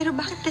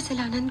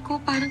Kasalanan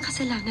ko, parang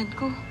kasalanan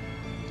ko.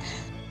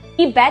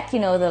 We bet you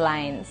know the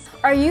lines.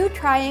 Are you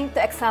trying to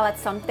excel at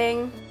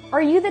something? Are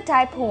you the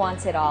type who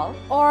wants it all?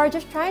 Or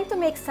just trying to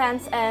make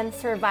sense and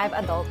survive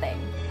adulting?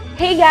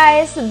 Hey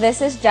guys, this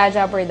is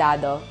Jaja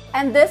Bordado.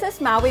 And this is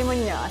Maui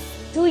Munoz.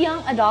 Two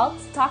young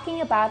adults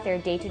talking about their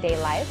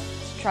day-to-day life,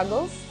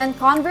 struggles, and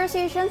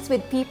conversations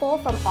with people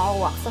from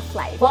all walks of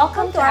life.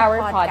 Welcome to our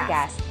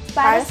podcast.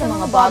 Para sa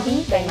mga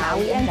Bobbie kay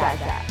Maui and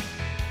Jaja.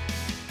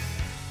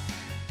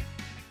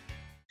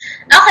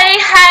 Okay,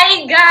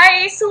 hi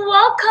guys!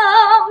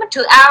 Welcome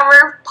to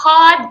our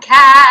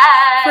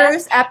podcast!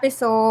 First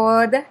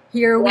episode,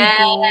 here we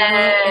go.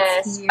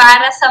 Yes,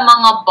 para sa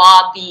mga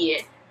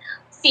Bobbie.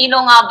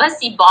 Sino nga ba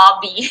si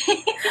Bobbie?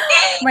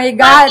 My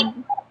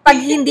God, pag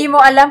hindi mo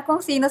alam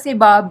kung sino si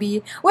Bobbie.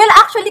 Well,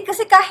 actually,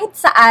 kasi kahit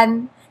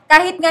saan,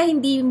 kahit nga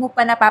hindi mo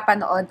pa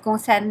napapanood kung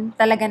saan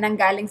talaga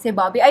nanggaling si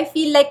Bobbie, I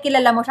feel like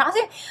kilala mo siya.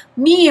 Kasi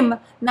meme,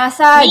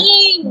 nasa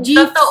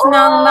GIFs totoo.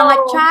 ng mga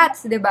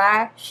chats, di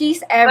ba? She's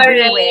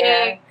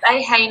everywhere. Correct.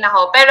 Ay, hay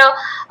nako. Pero,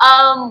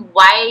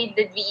 why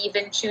did we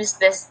even choose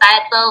this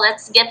title?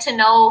 Let's get to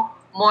know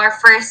more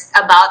first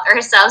about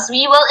ourselves.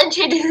 We will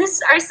introduce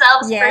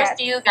ourselves first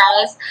to you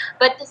guys.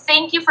 But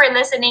thank you for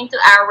listening to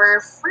our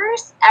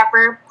first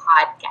ever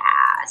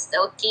podcast.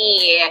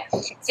 Okay.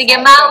 Sige,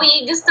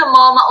 Maui, gusto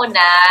mo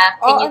mauna?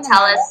 Can you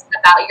tell us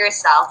about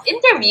yourself?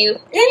 Interview.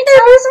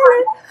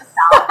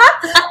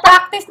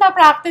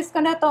 Practice ko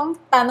na tong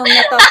tanong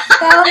na to.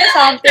 Tell me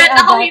something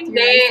about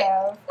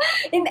yourself.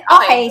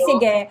 Okay,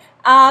 sige.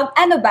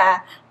 Ano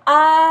ba?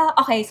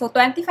 Okay, so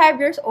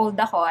 25 years old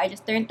ako. I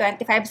just turned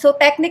 25. So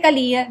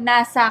technically,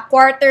 nasa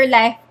quarter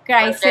life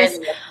crisis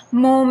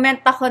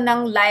moment ako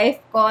ng life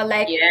ko,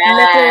 like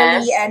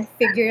literally and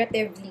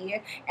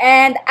figuratively.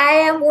 And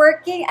I am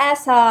working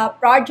as a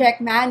project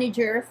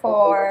manager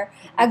for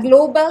a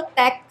global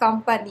tech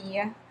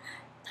company.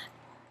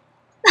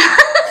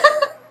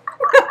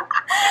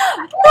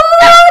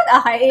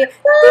 Okay.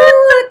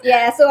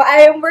 Yeah, so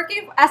I am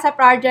working as a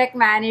project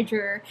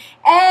manager.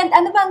 And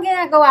ano bang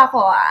ginagawa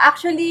ko?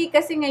 Actually,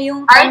 kasi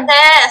ngayong...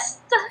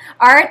 Artist!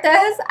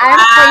 I'm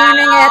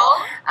training it.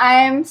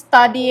 I'm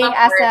studying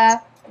as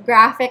a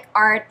graphic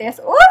artist.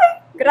 Uy!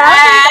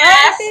 Graphic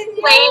artist!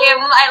 Claim!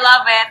 I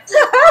love it!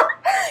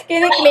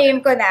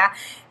 Kini-claim ko na.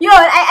 Yun,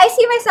 I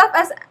see myself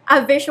as a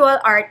visual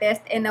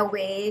artist in a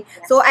way.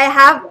 So, I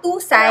have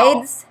two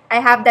sides. I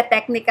have the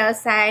technical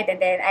side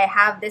and then I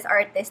have this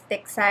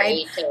artistic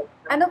side.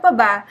 Ano pa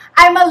ba?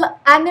 I'm an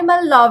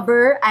animal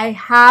lover. I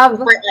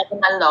have super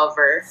animal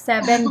lover.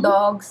 7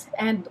 dogs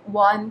and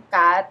 1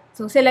 cat.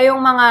 So, sila yung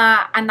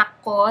mga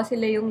anak ko.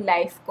 Sila yung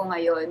life ko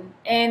ngayon.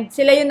 And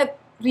sila yung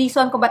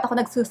reason kung ba't ako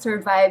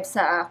nagsusurvive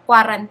sa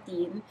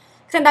quarantine.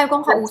 Kasi ang dami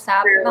kong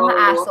kausap,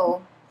 mga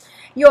aso.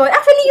 Yun.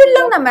 Actually, yun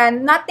lang naman.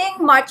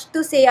 Nothing much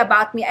to say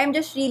about me. I'm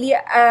just really,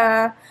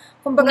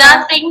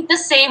 kumbaga, nothing to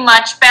say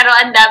much, pero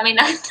ang dami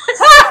na.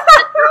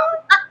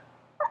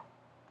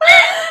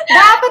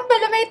 Dapat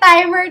pala may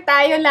timer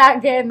tayo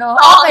lagi, no?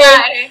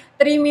 Okay.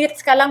 3 minutes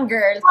ka lang,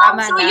 girl.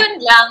 Tama so, na.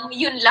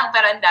 yun lang,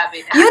 pero ang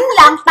dami na. Yun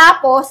lang,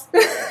 tapos.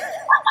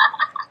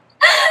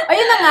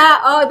 Ayun na nga.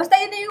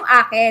 Basta yun na yung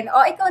akin.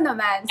 Ikaw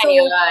naman. So,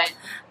 Ayun.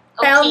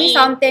 tell me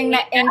something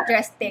na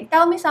interesting.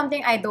 Tell me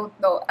something I don't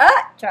know.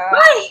 Char.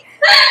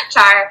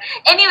 Char.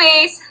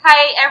 Anyways,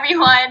 hi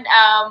everyone.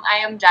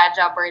 I am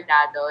Jaja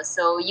Bordado.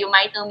 So you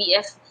might know me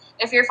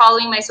if you're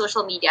following my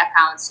social media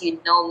accounts, you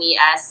know me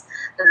as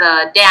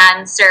the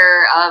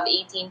dancer of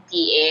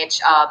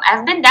 18PH.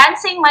 I've been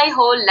dancing my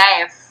whole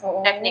life.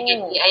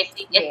 Technically, I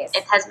think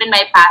it has been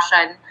my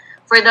passion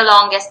for the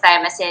longest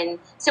time, as in,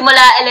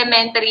 simula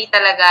elementary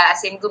talaga,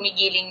 as in,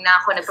 gumigiling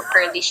na ako,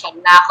 nagpa-perdition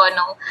na ako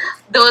nung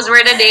those were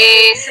the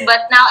days.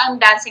 But now,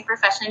 I'm dancing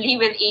professionally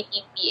with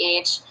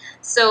 18PH.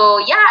 So,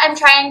 yeah, I'm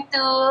trying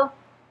to,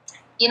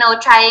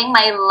 trying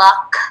my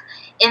luck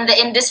in the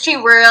industry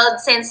world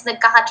since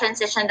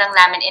nagkaka-transition lang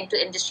namin into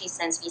industry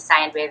since we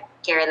signed with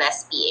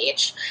Careless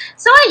PH.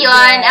 So,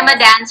 ayun, I'm a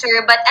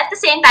dancer, but at the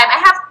same time,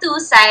 I have two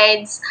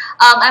sides.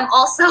 I'm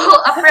also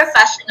a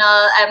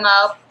professional. I'm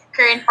a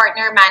current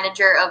partner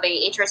manager of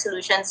a HR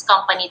solutions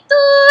company.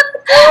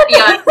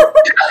 Yun.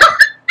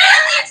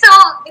 So,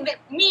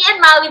 me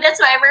and Maui,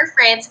 that's why we're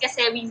friends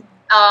kasi we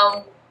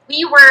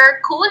were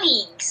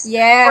colleagues.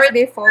 Yes, for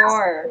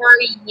before.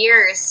 4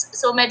 years.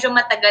 So, medyo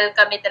matagal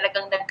kami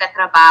talagang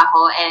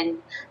nagkatrabaho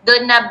and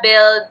doon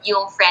na-build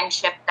yung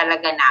friendship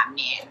talaga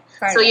namin.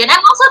 Correct. So, yun.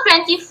 I'm also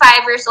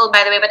 25 years old,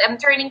 by the way, but I'm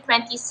turning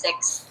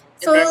 26.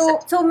 So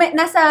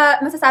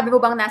masasabi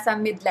mo bang nasa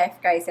midlife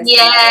crisis?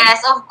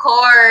 Yes, of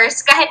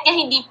course. Kahit nga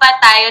hindi pa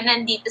tayo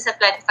nandito sa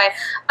 25,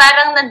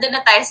 parang nandun na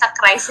tayo sa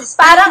crisis.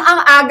 Parang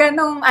ang aga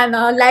nung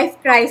life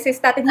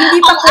crisis natin. Hindi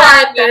pa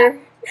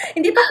quarter.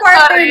 Hindi pa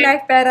quarter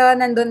life, pero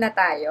nandun na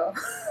tayo.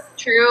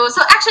 True.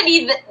 So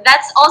actually,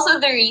 that's also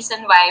the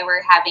reason why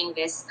we're having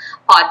this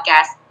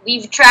podcast.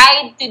 We've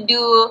tried to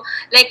do,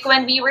 like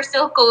when we were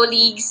still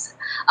colleagues,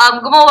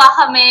 gumawa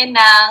kami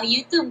ng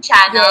YouTube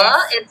channel.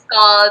 Yes. It's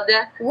called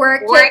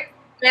Work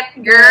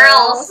Chocolate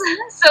girls.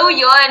 So,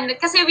 yun.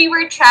 Kasi we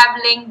were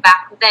traveling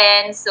back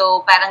then.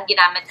 So, parang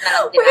ginamit na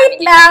lang din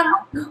Wait namin. lang.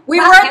 We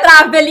were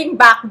traveling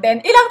back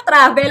then. Ilang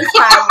travel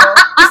tayo?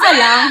 Isa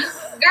lang.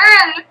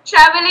 Girl,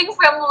 traveling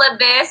from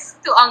Libis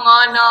to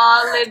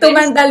Angono, Libis To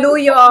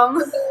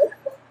Mandaluyong.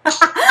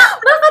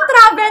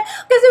 Maka-travel.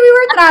 Kasi we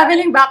were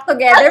traveling back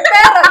together.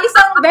 Pero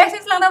isang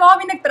beses lang naman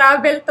kami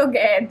nag-travel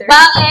together.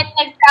 Bakit?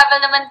 Nag-travel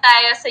naman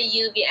tayo sa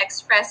UV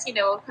Express,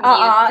 commute.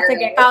 Oo,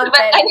 sige, counted.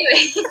 But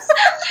anyways,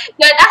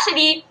 yun,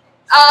 actually,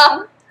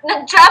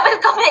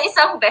 nag-travel kami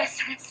isang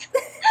beses.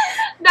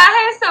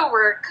 Dahil sa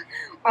work,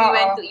 we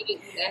went to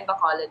Iloilo and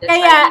Bacolod.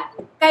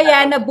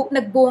 Kaya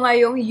nagbunga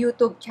yung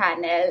YouTube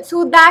channel.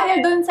 So,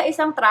 dahil dun sa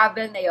isang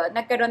travel na yon,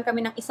 nagkaroon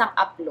kami ng isang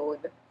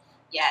upload.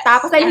 Yes.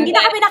 Tapos ay hindi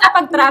na kami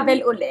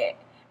nakapag-travel uli.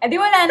 Eh di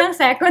wala nang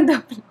second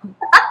upload.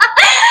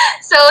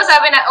 So,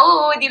 sabi na,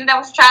 hindi na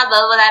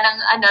travel, wala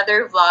nang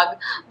another vlog.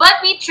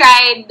 But we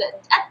tried,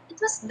 it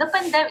was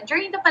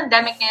during the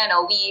pandemic na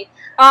yun, we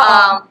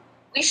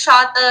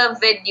shot a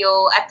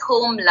video at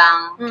home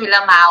lang,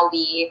 kila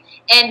Maui,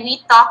 and we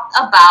talked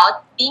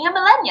about being a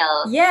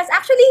millennial. Yes,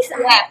 actually,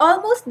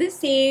 almost the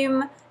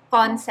same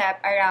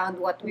concept around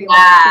what we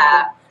want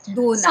to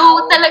do now.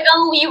 So,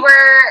 talagang we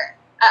were,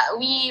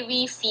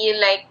 we feel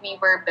like we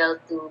were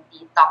built to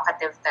be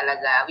talkative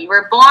talaga. We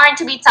were born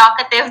to be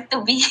talkative,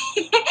 to be,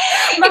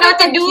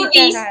 to do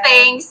these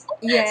things.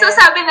 Yes. So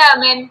sabi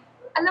namin,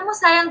 alam mo,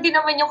 sayang din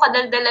naman yung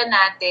kadaldala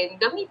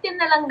natin. Gamitin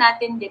na lang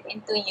natin din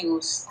into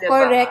use.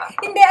 Diba? Correct.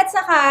 Hindi, at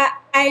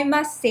saka, I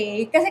must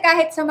say, kasi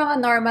kahit sa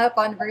mga normal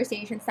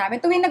conversations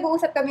namin, tuwing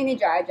nag-uusap kami ni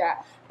Jaja,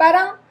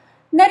 parang,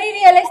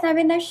 nare-realize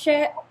namin na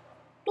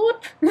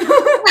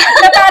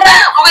na parang,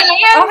 okay lang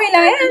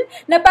yan.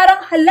 Na parang,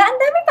 hala, ang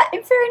dami pa,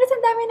 in fairness, ang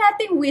dami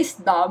nating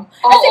wisdom.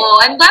 Kasi,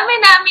 ang dami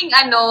naming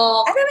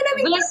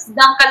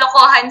wisdom,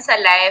 kalokohan sa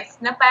life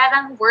na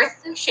parang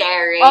worth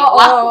sharing.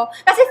 Oo.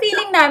 Kasi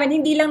feeling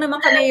namin, hindi lang naman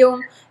kami yung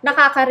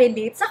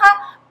nakaka-relate.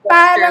 Saka,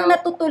 parang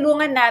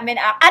natutulungan namin,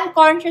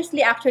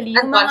 unconsciously actually,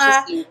 yung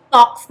mga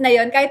talks na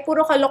yon, kahit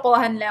puro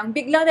kalokohan lang,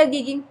 biglang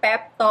nagiging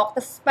pep talk.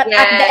 Tapos at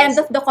the end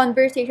of the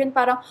conversation,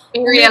 parang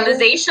may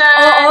realizations.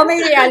 Oo, may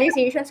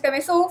realizations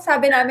kami. So,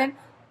 sabi namin,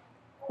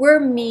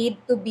 we're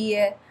made to be,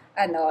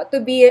 I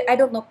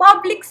don't know,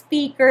 public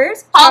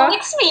speakers.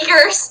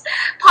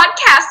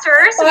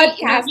 Podcasters.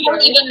 We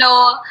don't even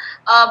know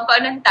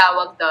paano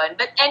tawag doon.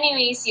 But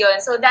anyways, yun.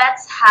 So,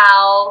 that's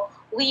how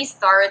we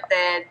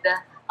started.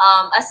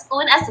 As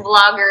soon as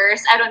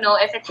vloggers, I don't know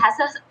if it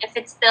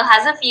still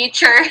has a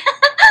future.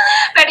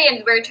 Pero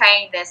yun, we're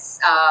trying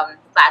this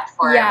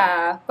platform.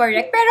 Yeah,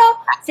 correct.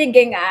 Pero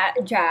sige nga,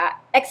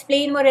 Ja,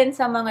 explain mo rin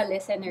sa mga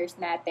listeners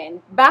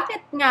natin,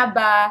 bakit nga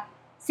ba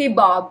si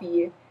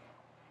Bobbie?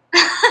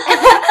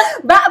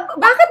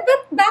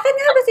 bakit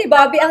nga ba si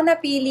Bobbie ang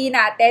napili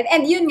natin?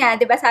 And yun nga,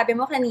 'di ba, sabi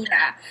mo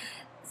kanina,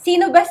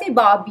 sino ba si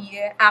Bobbie,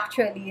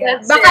 actually?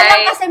 Baka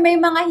lang kasi may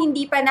mga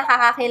hindi pa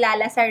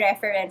nakakakilala sa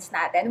reference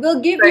natin.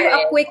 We'll give you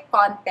a quick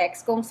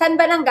context kung saan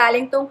ba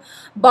nanggaling tong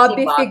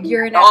Bobbie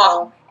figure na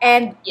to.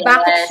 And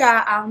bakit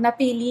siya ang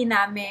napili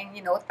namin,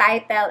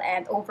 title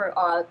and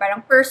overall,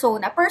 parang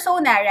persona.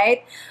 Persona,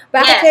 right?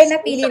 Bakit siya yung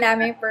napili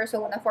namin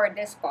persona for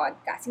this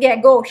podcast? Sige,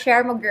 go,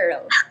 share mo,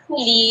 girl.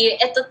 Actually,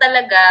 ito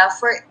talaga,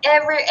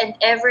 forever and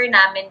ever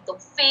namin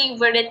itong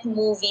favorite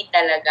movie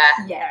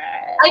talaga.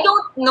 Yes. I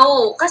don't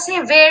know,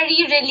 kasi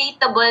very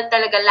relatable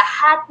talaga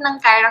lahat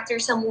ng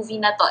characters sa movie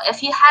na to.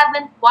 If you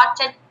haven't watched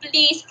it,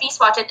 please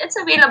watch it. It's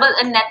available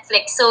on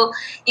Netflix, so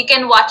you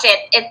can watch it.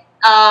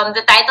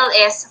 The title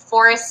is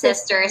Four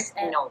Sisters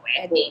in a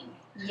Wedding.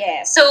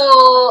 Yes. So,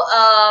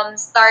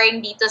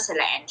 starring dito sila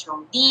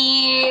Enchong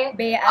D,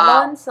 Bea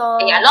Alonzo,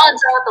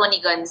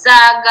 Tony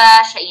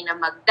Gonzaga, Shaina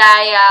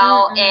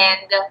Magdayaw,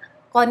 and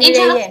Connie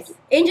Reyes.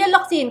 Angel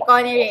Locsin,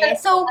 Connie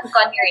Reyes. So,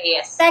 Connie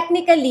Reyes.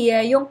 Technically,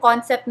 yung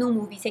concept ng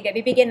movie, sige,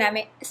 bibigyan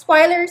namin,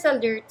 spoilers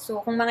alert,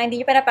 so kung mga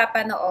hindi pa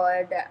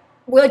napapanood,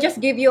 we'll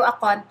just give you a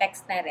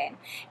context na rin,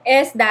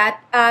 is that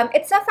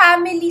it's a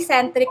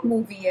family-centric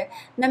movie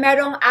na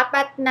merong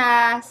 4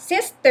 na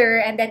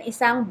sister and then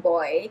isang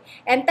boy.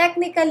 And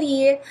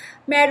technically,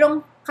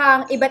 merong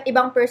kang iba't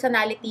ibang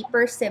personality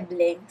per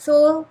sibling.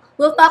 So,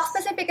 we'll talk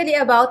specifically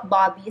about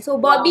Bobbie. So,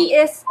 Bobbie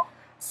is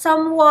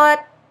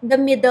somewhat the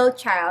middle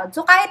child.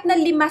 So, kahit na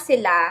 5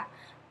 sila,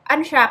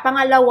 siya,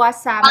 pangalawa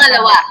sa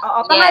matanda. Oo,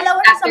 pangalawa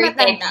na sa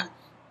matanda.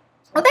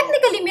 Well,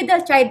 technically,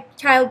 middle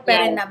child pa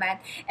rin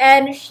naman.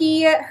 And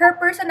her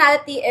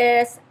personality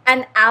is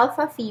an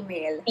alpha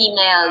female.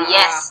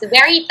 Yes.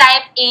 Very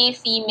type A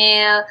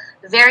female,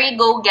 very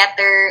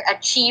go-getter,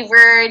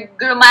 achiever,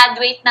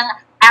 graduate ng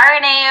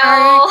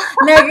Araneo.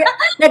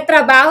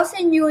 Nagtrabaho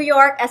sa New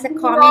York as a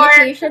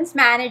communications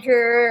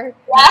manager.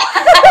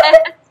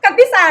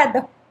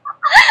 Kabisado.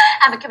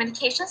 I'm a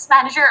communications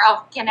manager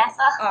of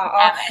Kinesa.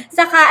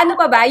 Saka, ano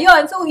pa ba?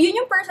 Yun. So, yun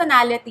yung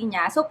personality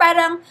niya. So,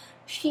 parang,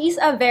 she's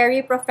a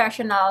very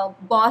professional,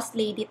 boss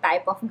lady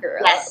type of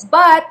girl. Yes.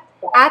 But,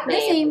 at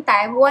the same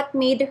time, what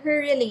made her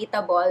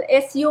relatable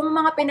is yung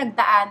mga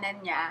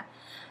pinagdaanan niya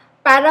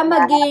para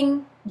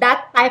maging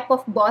that type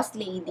of boss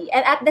lady.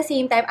 And at the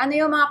same time, ano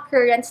yung mga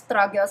current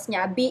struggles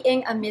niya?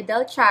 Being a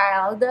middle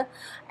child,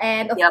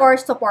 and of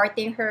course,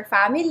 supporting her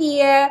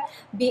family,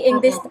 being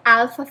this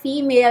alpha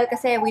female,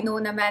 kasi we know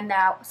naman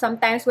na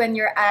sometimes when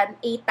you're an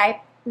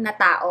A-type na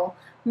tao,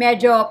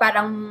 medyo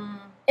parang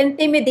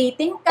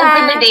intimidating ka.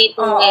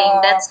 Intimidating,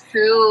 that's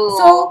true.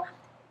 So,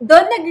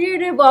 doon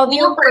nagre-revolve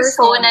yung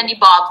persona ni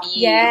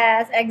Bobbie.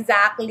 Yes,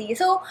 exactly.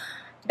 So,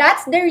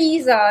 that's the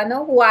reason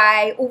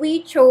why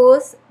we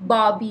chose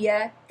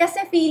Bobbie.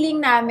 Kasi feeling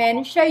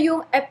namin, siya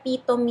yung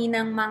epitome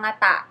ng mga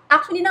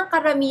actually, ng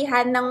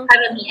karamihan ng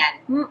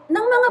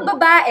mga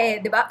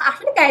babae, di ba?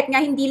 Actually, kahit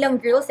nga hindi lang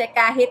girls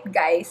kahit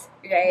guys,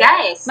 right?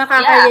 Guys,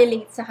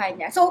 makaka-relate sa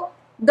kanya. So,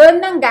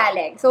 doon nang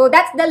galing. So,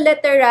 that's the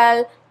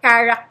literal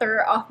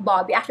character of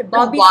Bobbie. Actually,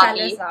 Bobbie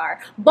Salazar.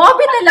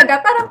 Bobbie talaga.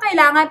 Parang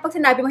kailangan, pag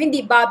sinabi mo,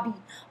 hindi Bobbie.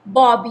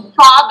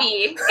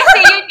 Bobbie. Kasi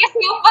yun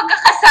yung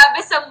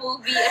pagkakasabi sa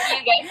movie, if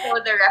you guys know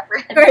the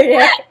reference.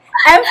 Correct.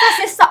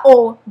 Emphasis sa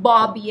O.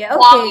 Bobbie. Okay.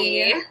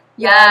 Bobbie.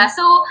 Yeah.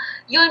 So,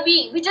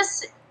 we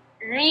just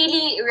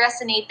really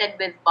resonated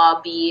with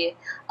Bobbie.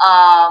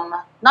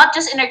 Not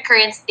just in her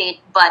current state,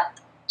 but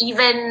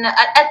even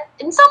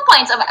in some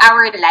points of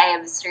our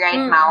lives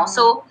right now.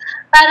 So,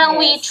 parang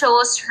we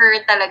chose her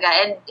talaga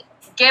and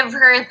give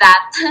her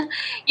that,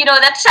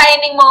 that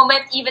shining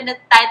moment, even the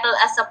title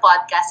as a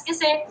podcast.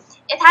 Kasi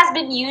it has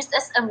been used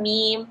as a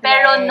meme,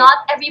 pero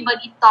not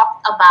everybody talked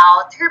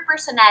about her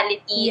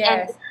personality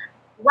and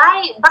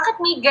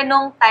bakit may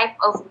ganong type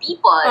of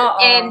people.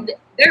 And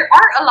there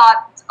are a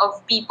lot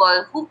of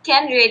people who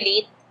can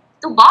relate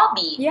to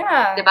Bobbie.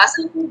 Yeah. Diba?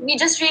 So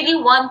we just really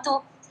want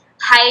to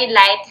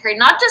highlight her,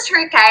 not just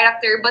her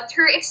character, but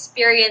her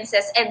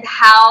experiences and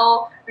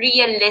how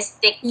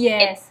realistic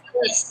it is.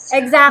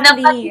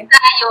 Exactly. Na pati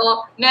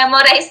tayo,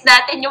 memorize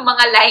natin yung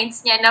mga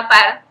lines niya na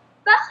parang,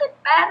 bakit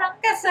parang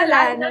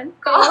kasalanan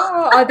ko?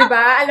 O,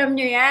 diba? Alam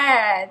nyo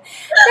yan.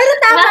 Pero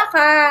tama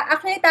ka.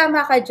 Actually,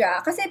 tama ka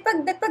dyan. Kasi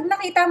pag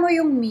nakita mo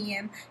yung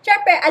meme,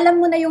 syempre,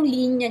 alam mo na yung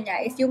linya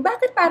niya is yung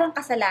bakit parang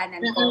kasalanan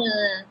ko.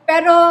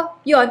 Pero,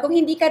 yun, kung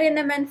hindi ka rin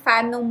naman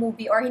fan ng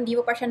movie or hindi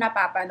mo pa siya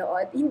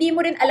napapanood, hindi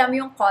mo rin alam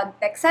yung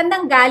context. Saan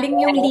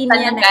nanggaling yung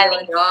linya na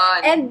yun?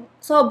 And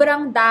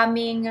sobrang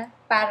daming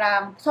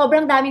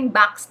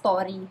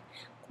backstory.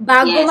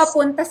 Bago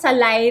mapunta sa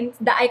line,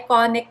 the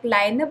iconic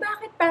line, na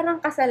bakit parang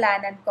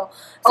kasalanan ko.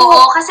 So,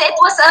 kasi it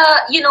was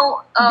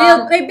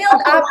build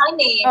up.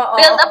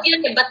 Build up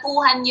yun,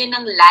 batuhan yun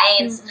ng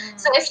lines.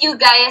 So if you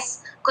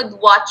guys could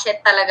watch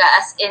it talaga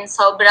as in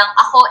sobrang,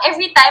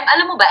 every time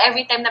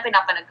na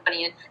pinapanood ko pa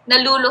rin yun,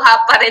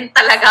 naluluha pa rin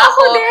talaga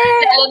ako.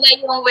 Lalo na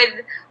yung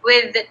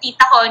with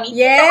Tita Connie.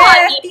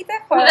 Yes,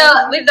 Tita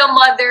Connie. With the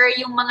mother,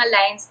 yung mga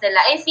lines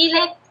nila. I feel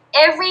like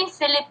every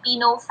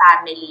Filipino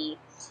family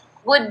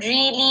would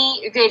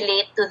really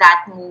relate to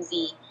that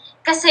movie.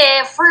 Kasi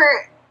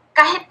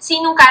kahit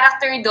sinong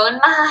character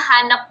doon,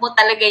 mahahanap mo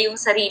talaga yung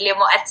sarili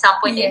mo at some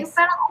point. Yes.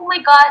 Parang, oh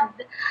my God,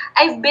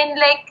 I've been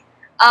like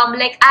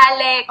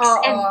Alex,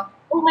 and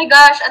oh my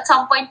gosh, at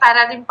some point,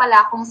 para rin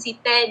pala akong si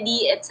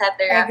Teddy,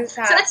 etc.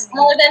 Exactly. So it's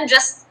more than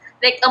just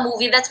like a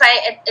movie. That's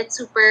why it's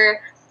super,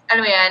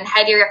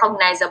 highly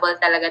recognizable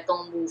talaga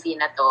tong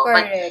movie na to.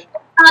 Correct.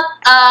 But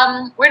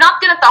we're not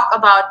gonna talk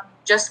about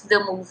just the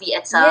movie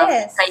itself.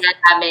 Yes. Kaya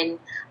namin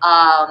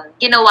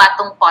ginawa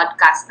tong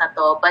podcast na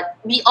to. But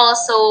we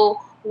also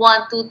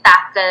want to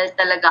tackle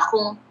talaga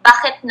kung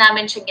bakit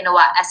namin siya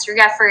ginawa as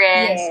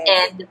reference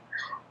and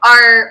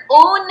our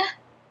own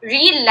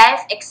real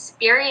life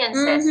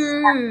experiences.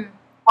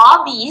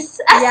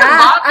 Bobbie's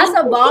as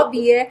a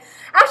Bobbie.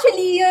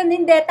 Actually, yun,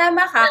 hindi,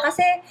 tama ka.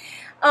 Kasi,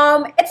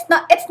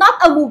 it's not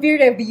a movie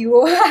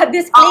review.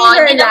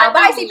 Disclaimer na.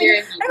 Baka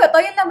isipin,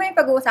 yun lang ba yung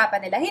pag-uusapan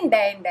nila?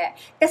 Hindi.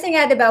 Kasi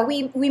nga, diba,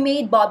 we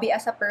made Bobbie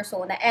as a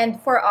persona, and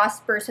for us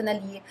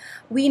personally,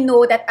 we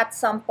know that at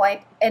some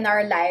point in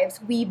our lives,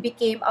 we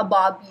became a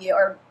Bobbie,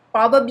 or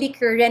probably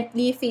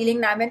currently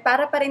feeling namin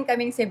para pa rin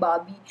kaming si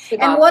Bobbie.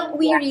 And what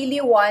we really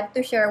want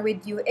to share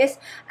with you is,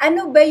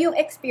 ano ba yung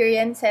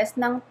experiences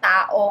ng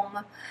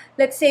taong,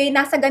 let's say,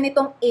 nasa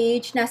ganitong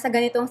age, nasa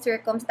ganitong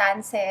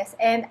circumstances,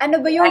 and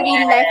ano ba yung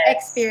real life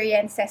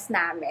experiences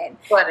namin.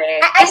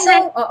 Correct. I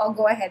know,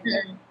 go ahead.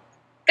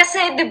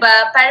 Kasi,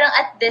 diba, parang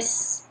at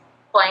this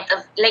point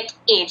of,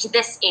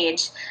 this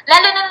age,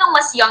 lalo na nung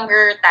mas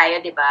younger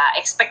tayo, diba,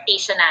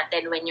 expectation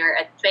natin when you're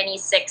at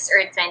 26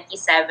 or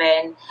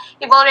 27,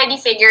 you've already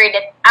figured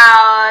it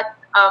out.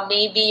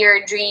 Maybe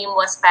your dream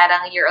was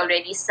parang you're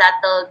already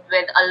settled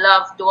with a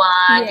loved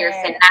one, you're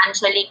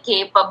financially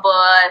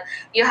capable,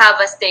 you have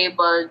a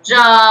stable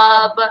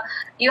job,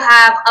 you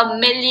have $1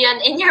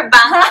 million in your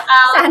bank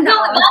account.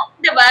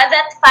 Diba,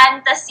 that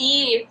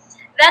fantasy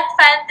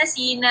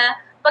na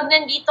pag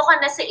nandito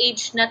ka na sa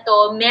age na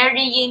to,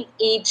 marrying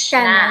age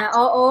na.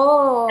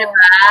 Oo.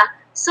 Diba?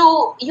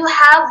 So, you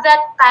have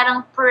that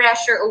parang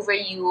pressure over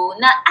you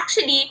na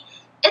actually,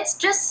 it's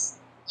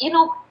just,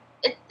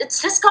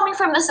 it's just coming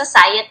from the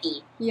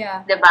society.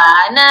 Yeah.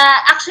 Diba?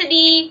 Na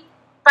actually,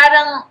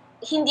 parang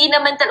hindi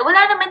naman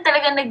wala naman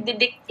talaga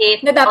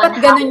nagdi-dictate Na dapat on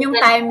how ganun we yung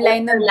can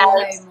timeline live ng our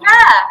buhay lives. mo.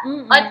 Yeah,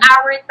 Mm-mm. on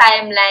our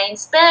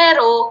timelines.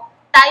 Pero,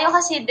 tayo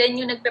kasi din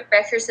yung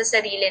nagpe-pressure sa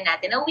sarili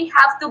natin na we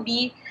have to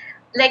be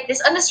like this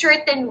on a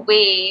certain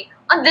way,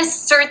 on this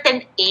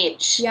certain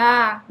age.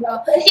 Yeah.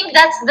 I think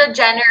that's the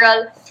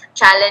general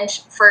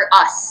challenge for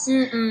us.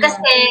 Mm-mm.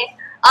 Kasi,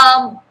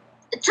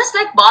 just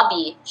like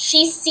Bobbie,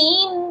 she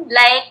seemed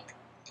like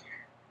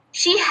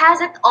she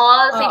has it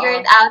all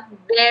figured out.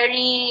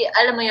 Very,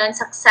 alam mo yun,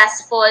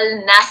 successful,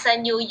 nasa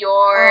New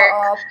York,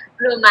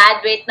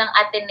 graduate ng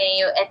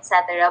Ateneo,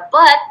 etc.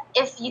 But,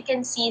 if you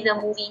can see the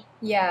movie,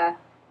 yeah,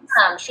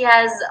 she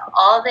has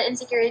all the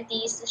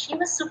insecurities. She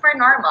was super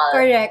normal.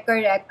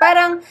 correct.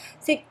 Parang,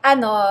 kasi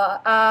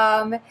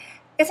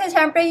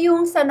syempre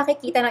yung sa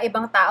nakikita ng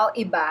ibang tao,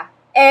 iba.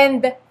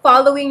 And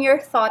following your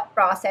thought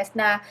process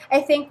na I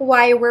think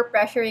why we're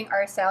pressuring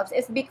ourselves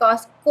is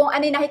because kung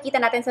ano yung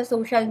nakikita natin sa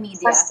social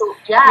media.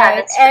 Yeah,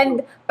 right? that's true.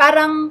 And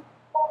parang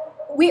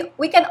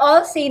we can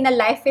all say na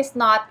life is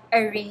not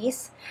a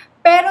race,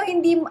 pero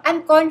hindi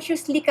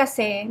unconsciously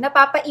kasi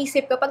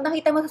napapaisip ka pag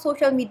nakita mo sa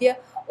social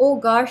media, oh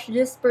gosh,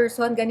 this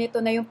person, ganito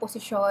na yung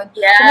posisyon.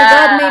 Yeah. Oh my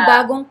God, may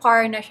bagong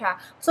car na siya.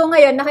 So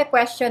ngayon,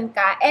 naki-question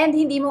ka and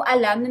hindi mo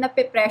alam na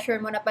nape-pressure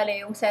mo na pala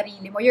yung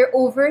sarili mo. You're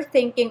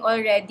overthinking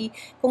already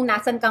kung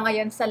nasan ka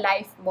ngayon sa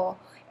life mo.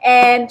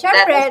 And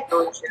syempre,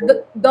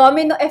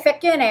 domino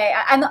effect yun eh.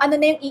 Ano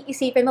na yung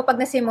iisipin mo pag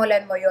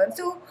nasimulan mo yun.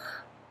 So,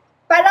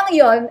 parang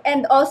yon,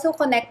 and also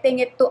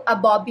connecting it to a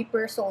Bobbie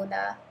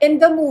persona. In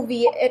the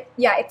movie, it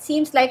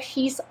seems like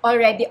she's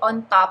already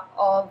on top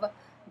of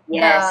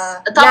Yes,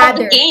 the on top ladder. of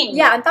the game.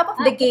 Yeah, on top of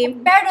the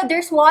game. Pero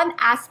there's one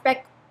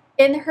aspect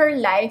in her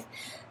life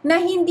na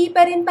hindi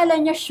pa rin pala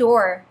niya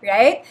sure,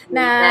 right?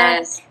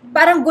 Na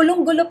parang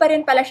gulong-gulo pa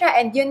rin pala siya.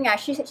 And yun nga,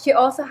 she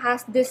also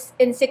has this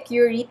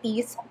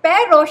insecurities.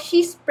 Pero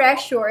she's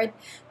pressured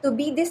to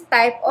be this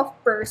type of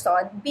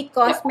person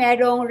because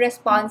merong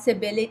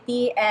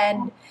responsibility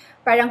and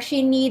parang she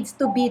needs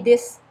to be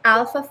this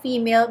alpha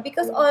female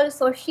because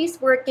also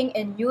she's working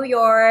in New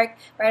York.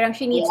 Parang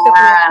she needs to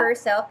prove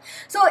herself.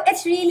 So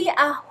it's really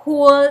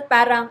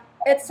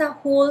it's a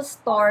whole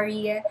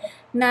story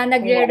na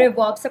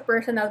nagre-revolve sa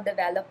personal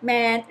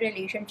development,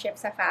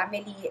 relationships sa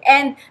family.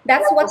 And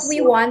that's what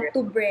we want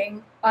to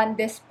bring on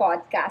this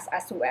podcast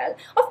as well.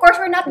 Of course,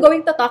 we're not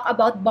going to talk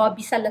about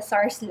Bobbie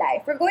Salazar's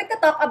life. We're going to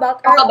talk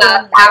about our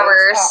own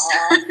ours.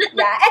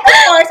 Yeah, and of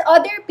course,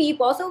 other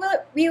people. So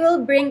we will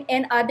bring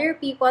in other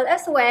people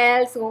as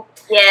well. So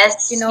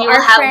yes,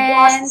 our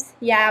friends.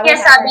 Yeah,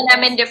 yes, sabi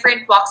namin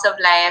different walks of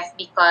life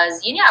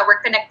because we're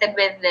connected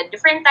with the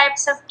different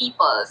types of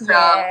people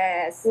from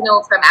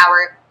from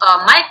our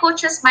my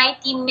coaches, my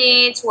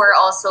teammates. We're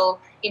also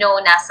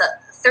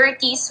nasa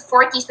 30s,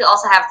 40s. We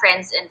also have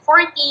friends in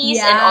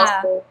 40s and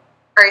also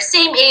are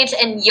same age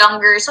and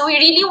younger. So we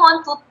really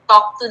want to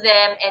talk to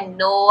them and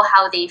know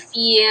how they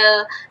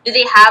feel. Do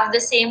they have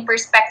the same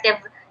perspective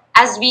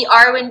as we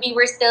are when we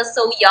were still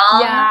so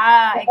young?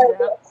 Yeah,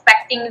 exactly.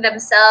 Expecting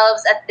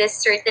themselves at this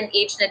certain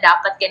age na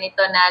dapat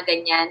ganito na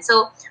ganyan.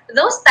 So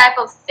those type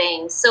of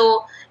things.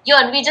 So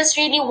we just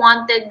really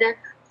wanted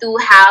to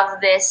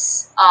have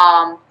this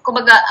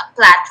kumbaga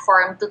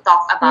platform to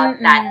talk about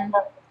that.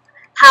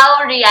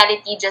 How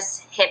reality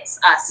just hits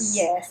us.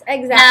 Yes,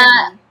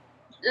 exactly.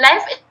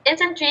 Life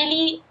isn't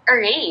really a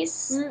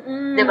race.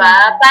 Diba?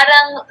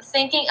 Parang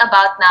thinking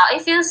about now, I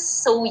feel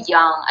so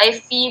young. I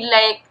feel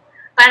like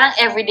parang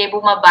everyday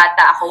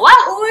bumabata ako.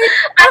 Wow!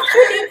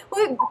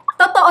 Actually,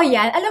 totoo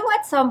yan. Alam mo,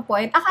 at some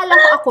point, akala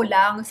ko ako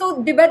lang.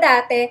 So, di ba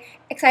dati,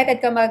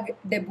 excited ka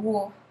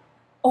mag-debut?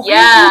 Okay,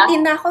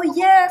 18 na ako.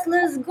 Yes,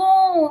 let's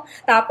go.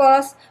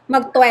 Tapos,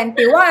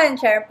 mag-21.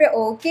 Syempre,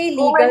 okay,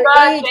 legal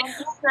age.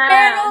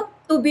 Pero,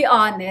 to be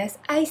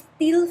honest, I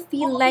still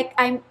feel like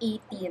I'm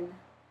 18.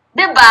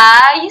 Diba?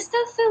 You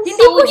still feel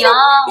so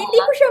young. Hindi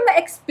ko siya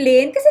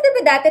ma-explain. Kasi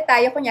diba dati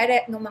tayo,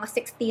 kunyari, nung mga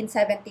 16,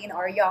 17,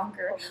 or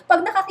younger, pag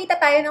nakakita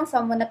tayo ng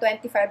someone na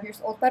 25 years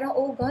old, parang,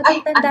 oh God,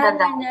 ang tanda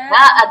na niya.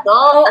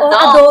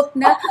 Adult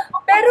na.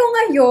 Pero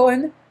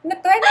ngayon, na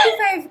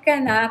 25 ka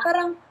na,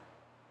 parang,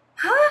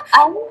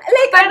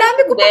 like, ang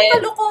dami ko pang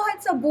kalukuhan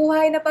sa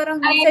buhay na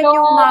parang minsan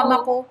yung mama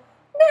ko,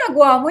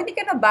 nagawa mo, hindi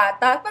ka na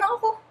bata. Parang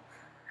ako,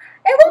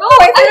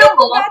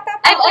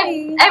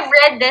 I've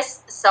read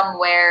this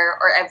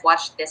somewhere or I've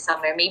watched this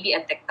somewhere, maybe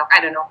on TikTok,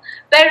 I don't know.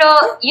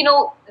 Pero,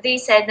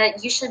 they said that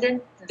you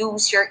shouldn't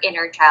lose your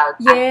inner child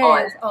at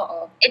all.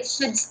 It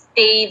should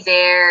stay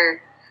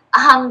there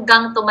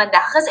hanggang tumanda.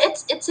 Because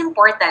it's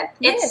important.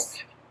 Yes.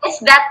 It's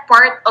that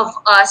part of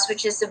us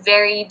which is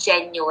very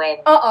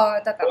genuine.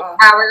 Totoo.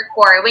 Our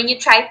core. When you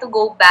try to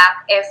go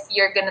back, if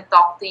you're gonna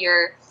talk to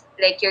your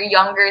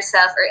younger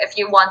self, or if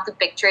you want to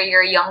picture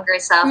your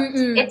younger self,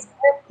 it's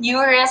the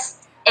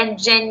purest and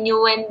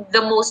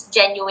the most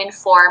genuine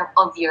form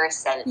of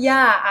yourself.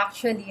 Yeah,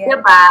 actually.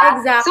 Diba?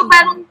 Exactly. So,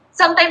 parang,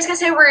 sometimes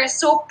kasi we're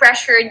so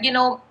pressured,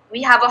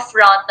 we have a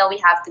front that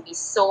we have to be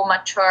so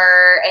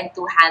mature and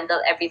to handle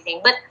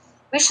everything. But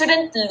we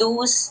shouldn't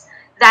lose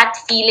that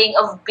feeling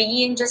of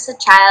being just a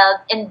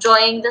child,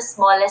 enjoying the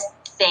smallest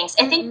things.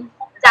 I think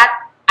that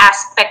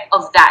aspect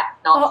of that,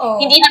 no? Oo.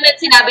 Hindi naman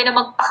sinabi na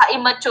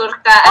magpaka-immature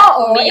ka at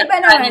Oo, umiyak iba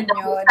ka, naman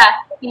nadapo yun. ka,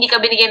 hindi ka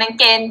binigyan ng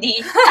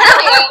candy. Alam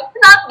mo yun?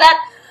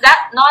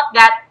 Not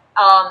that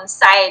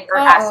side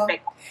or Oo.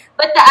 aspect.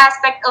 But the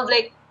aspect of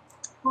like,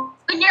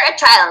 when you're a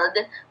child,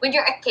 when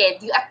you're a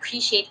kid, you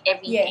appreciate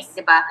everything, Yes.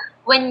 di ba?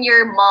 When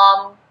your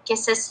mom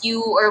kisses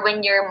you or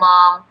when your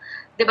mom,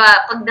 di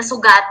ba, pag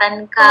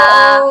nasugatan ka,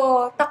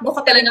 Oo, takbo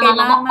ka talaga talaga kay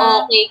mga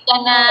mama. okay ka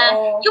na.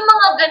 Oo. Yung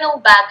mga ganong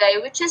bagay,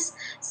 which is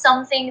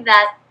something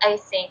that I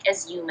think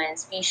as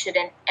humans, we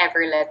shouldn't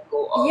ever let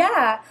go of.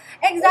 Yeah,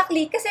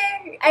 exactly. Kasi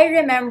I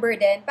remember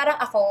din,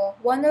 parang ako,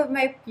 one of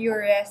my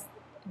purest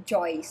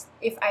joys,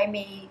 if I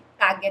may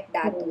tag it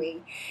that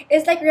way,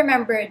 is like,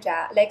 remember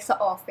like sa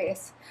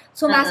office,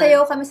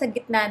 sumasayaw kami sa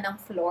gitna ng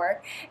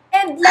floor,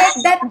 and like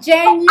that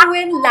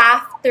genuine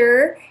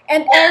laughter,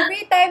 and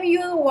every time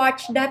you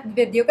watch that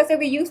video, kasi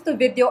we used to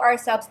video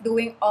ourselves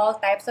doing all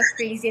types of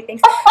crazy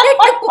things, like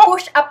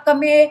nagpo-push up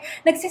kami,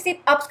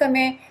 nagsisit ups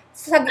kami,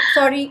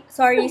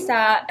 sorry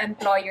sa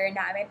employer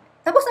namin.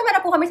 Tapos naman na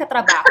po kami sa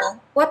trabaho.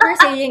 What we're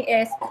saying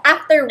is,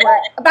 after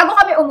work, bago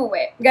kami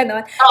umuwi,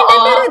 ganon. Hindi,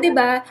 pero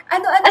diba,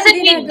 ano-ano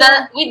Kasi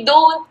ginagawa. we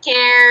don't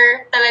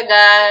care talaga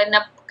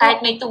na kahit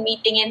may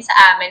tumitingin sa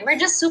amin.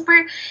 We're just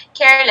super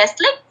careless.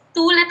 Like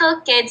two little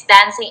kids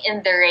dancing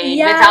in the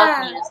rain without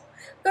music.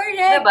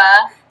 Correct. Diba?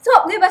 So,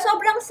 diba,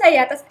 sobrang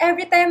saya. Tapos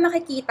every time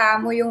makikita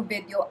mo yung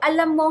video,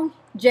 alam mong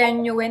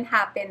genuine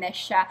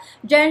happiness siya.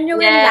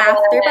 Genuine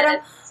laughter.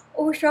 Parang,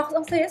 oh, shucks,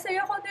 ang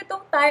saya-saya ko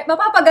nitong time.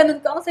 Mapapaganon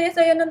ka, ang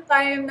saya-saya ng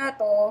time na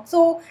to.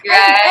 So,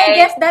 I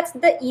guess that's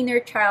the inner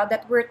child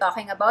that we're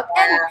talking about.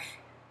 And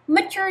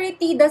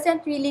maturity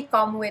doesn't really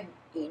come with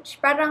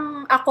age.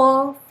 Parang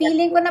ako,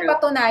 feeling ko na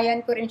patunayan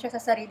ko rin siya sa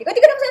sarili ko.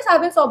 Hindi ko naman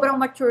sinasabing sobrang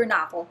mature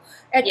na ako.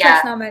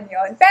 Just naman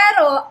yon.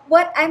 Pero,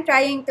 what I'm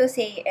trying to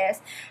say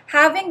is,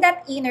 having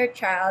that inner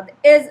child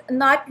is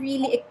not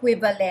really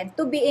equivalent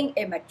to being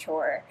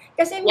immature.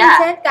 Kasi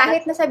minsan,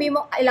 kahit nasabi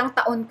mo ilang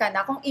taon ka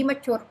na, kung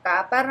immature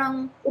ka,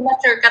 parang...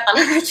 Immature ka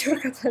talaga.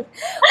 Immature ka talaga.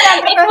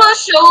 It will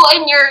show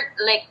in your,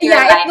 like, your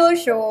it life. will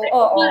show. It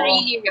will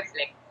really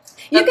reflect.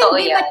 You can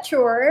be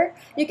mature,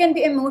 you can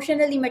be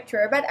emotionally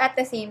mature, but at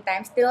the same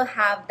time, still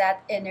have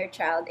that inner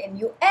child in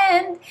you.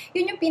 And,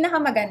 yun yung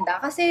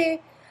pinakamaganda.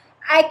 Kasi,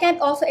 I can't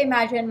also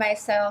imagine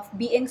myself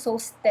being so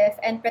stiff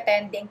and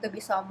pretending to be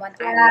someone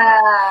I'm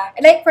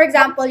not. Like, for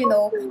example,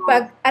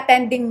 pag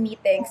attending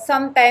meetings,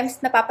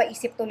 sometimes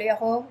napapaisip tuloy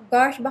ako,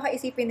 gosh, baka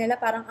isipin nila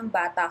parang ang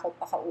bata ko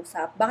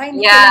pakausap. Baka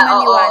hindi sila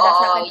maniwala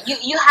sa akin.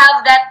 You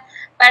have that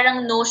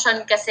parang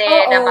notion kasi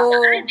na baka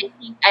I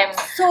think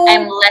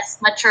I'm less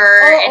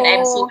mature and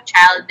I'm so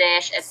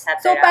childish, etc.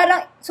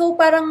 So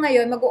parang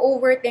ngayon,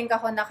 mag-overthink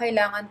ako na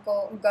kailangan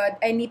ko, God,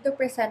 I need to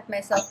present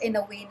myself in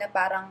a way na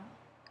parang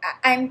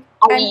I'm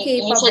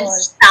capable. You should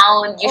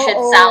sound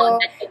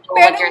that you know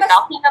what you're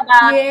talking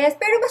about. Yes,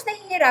 pero mas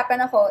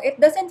nahihirapan ako. It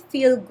doesn't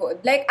feel good.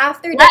 Like,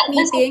 after that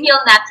meeting... It doesn't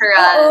feel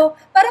natural.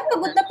 Parang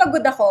pagod na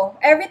pagod ako.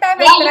 Every time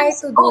I try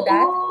to do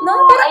that.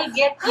 No, parang, I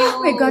get you.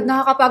 Oh my God,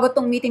 nakakapagod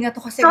tong meeting na to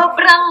kasi...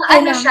 Sobrang,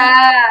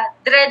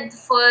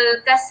 dreadful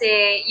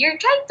kasi you're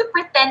trying to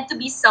pretend to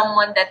be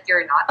someone that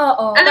you're not.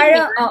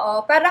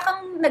 Para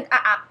kang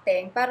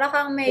nag-a-acting. Para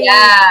kang may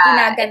it's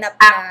ginaganap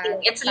na... acting.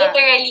 It's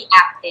literally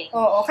acting.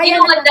 Kaya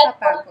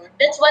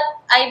that's what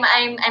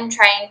I'm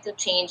trying to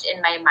change in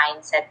my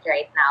mindset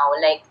right now.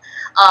 Like,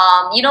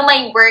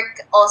 my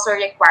work also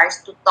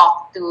requires to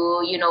talk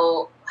to,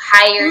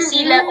 higher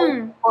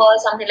C-level people,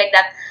 something like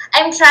that.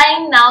 I'm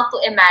trying now to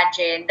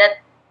imagine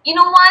that, you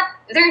know what,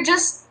 they're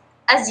just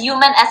as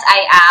human as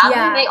I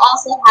am. They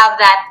also have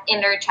that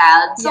inner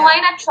child. So why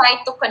not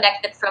try to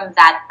connect it from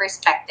that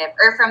perspective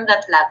or from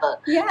that level?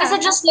 Because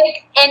it's just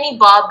like any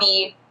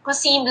Bobbie who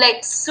seemed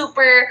like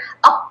super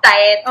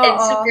uptight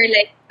and super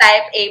like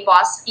type A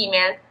boss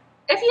female.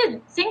 If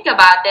you think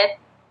about it,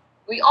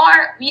 we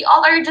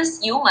all are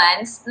just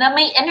humans na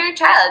may inner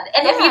child.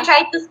 And if you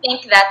try to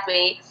think that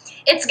way,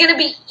 it's gonna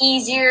be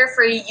easier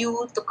for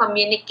you to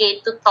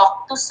communicate, to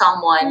talk to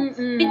someone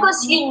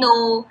because you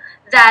know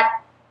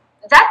that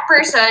that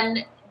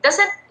person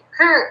doesn't,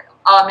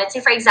 let's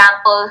say for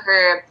example,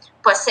 her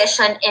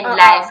position in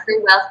life, her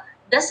wealth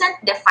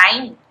doesn't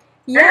define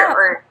her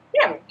or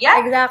him.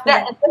 Exactly.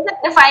 That doesn't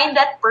define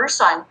that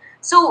person.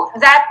 So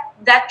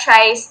that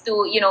tries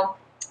to,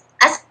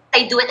 as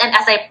I do it and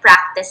as I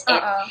practice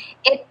it,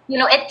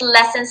 it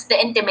lessens the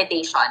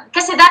intimidation.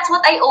 Kasi that's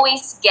what I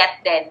always get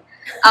then.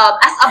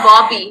 As a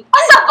Bobbie.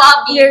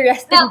 Your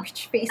resting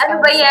bitch face.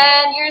 Ano ba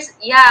yan?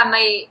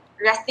 My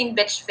resting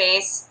bitch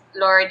face.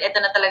 Lord, ito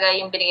na talaga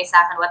yung binigay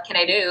sa akin. What can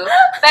I do?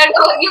 Pero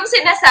yung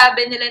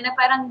sinasabi nila na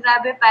parang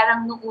grabe,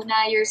 parang nung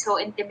una, you're so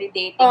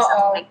intimidating,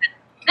 something like that.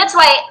 That's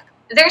why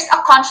there's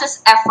a conscious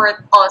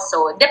effort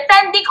also,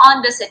 depending on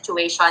the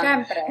situation.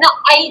 Siyempre. Now,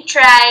 I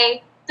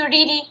try to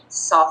really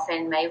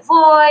soften my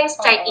voice,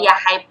 try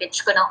i-high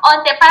pitch ko ng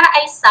onte para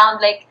I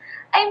sound like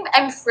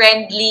I'm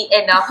friendly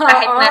enough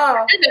kahit na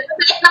Oo.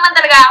 mabait naman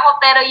talaga ako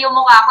pero yung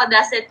mukha ko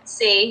doesn't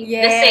say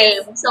the Yes.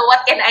 same. So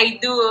what can I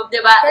do?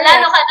 'Di ba? Correct.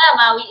 Lalo ka na,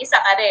 Maui, isa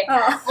ka rin.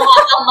 Oo.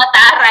 Mukha kang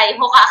mataray,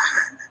 mukha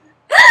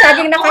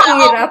Laging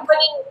nakahirap.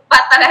 pa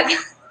talaga.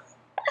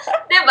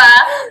 'Di ba?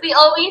 We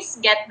always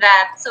get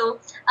that.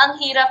 So ang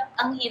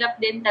hirap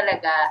din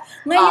talaga.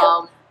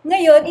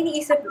 Ngayon,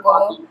 iniisip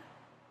ko,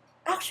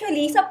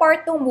 actually, sa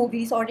part ng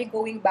movie, sorry,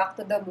 going back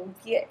to the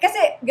movie.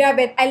 Kasi,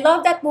 grabe, I love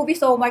that movie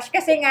so much.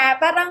 Kasi nga,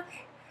 parang,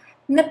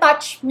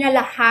 na-touch niya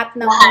lahat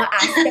ng mga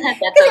aspects.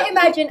 Kasi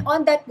imagine,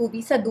 on that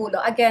movie, sa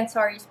dulo, again,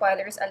 sorry,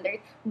 spoilers alert,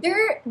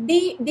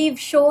 they've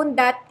shown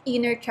that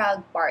inner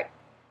child part.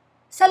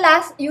 Sa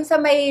last, yung sa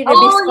may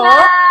Rebisco,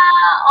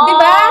 di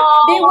ba?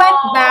 They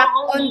went back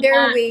on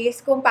their ways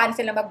kung paano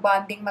sila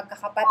mag-bonding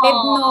magkakapatid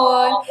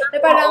noon. Na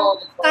parang,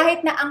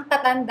 kahit na ang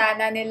tatanda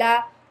na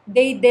nila,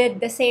 they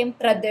did the same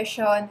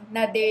tradition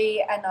na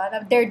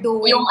they're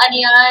doing. Yung ano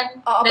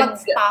yan? Oo,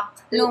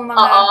 pag-stock ng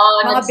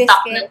mga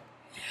biscuit.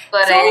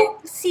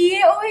 Correct. So,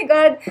 oh my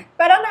God,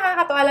 parang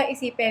nakakatawa lang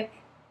isipin.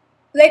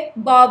 Like,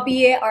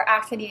 Bobbie, or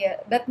actually,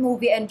 that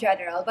movie in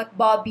general, but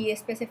Bobbie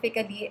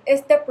specifically,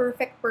 is the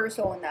perfect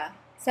persona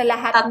sa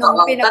lahat ng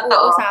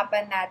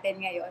pinag-uusapan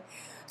natin ngayon.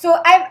 So,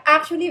 I'm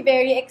actually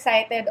very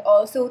excited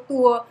also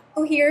to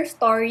hear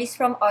stories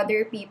from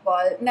other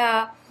people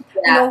na,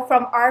 you know,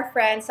 from our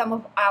friends, some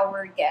of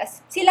our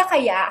guests. Sila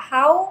kaya,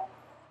 how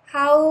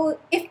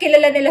if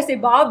kilala nila si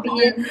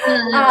Bobbie,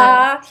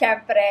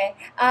 syempre,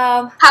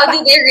 how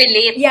do they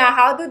relate? Yeah,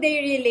 how do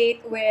they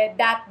relate with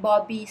that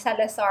Bobbie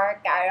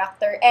Salazar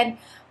character? And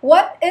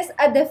what's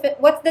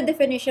the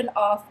definition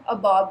of a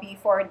Bobbie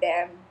for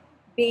them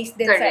based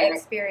din sa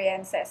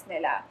experiences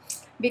nila?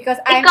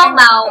 Because Ikaw,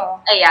 Mau,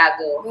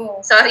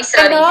 go. Sorry.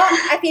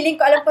 Feeling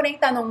ko, alam ko na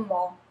yung tanong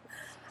mo.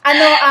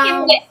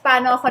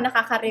 Paano ako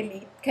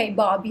nakaka-relate kay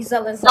Bobbie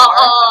Salazar?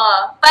 Oo.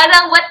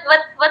 Parang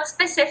what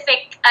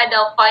specific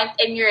point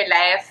in your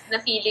life na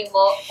feeling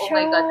mo, oh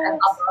my God, I'm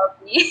a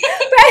Bobbie.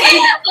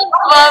 I'm a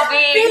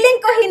Bobbie. Feeling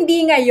ko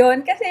hindi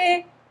ngayon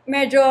kasi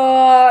medyo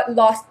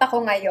lost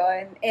ako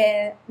ngayon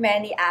in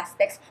many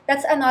aspects.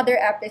 That's another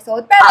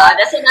episode. Pero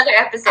that's another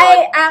episode.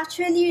 I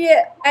actually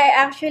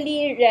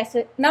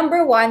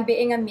number one,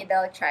 being a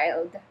middle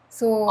child.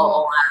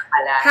 So,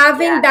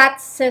 having that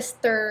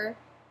sister,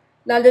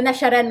 lalo na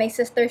siya rin, may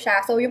sister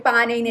siya. So, yung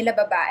panganay nila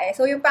babae.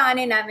 So, yung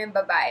panganay namin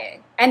babae.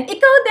 And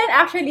ikaw din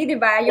actually, di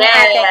ba? Yung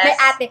ate. May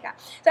ate ka.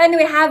 So,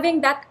 anyway, having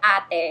that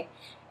ate.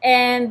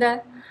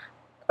 And,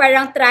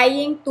 parang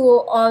trying to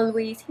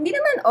always, hindi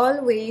naman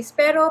always,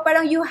 pero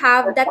parang you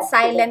have that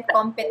silent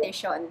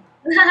competition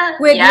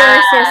with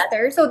your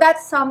sister. So,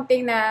 that's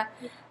something na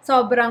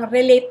sobrang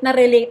relate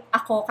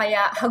ako,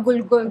 kaya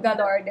hagulgol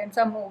galore din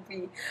sa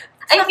movie.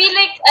 I feel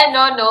like,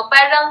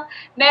 parang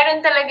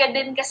meron talaga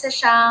din kasi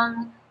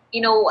siyang,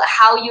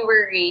 how you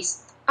were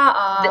raised.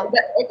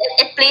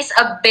 It plays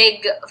a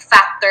big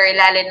factor,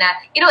 lalo na,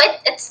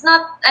 it's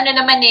not,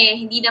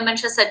 hindi naman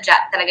siya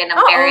sadya talaga ng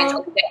parents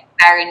or the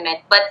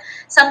environment, but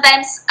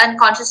sometimes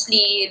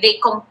unconsciously, they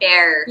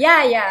compare.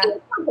 Yeah.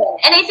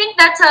 And I think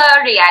that's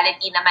a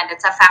reality naman,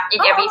 that's a fact in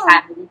every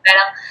family.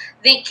 Parang,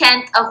 they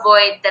can't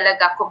avoid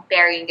talaga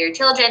comparing their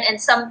children, and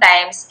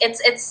sometimes,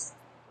 it's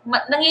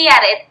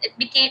nangyayari,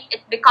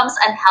 it becomes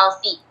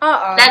unhealthy.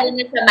 Lalo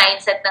na sa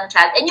mindset ng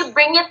child. And you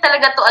bring it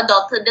talaga to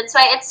adulthood. That's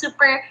why it's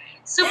super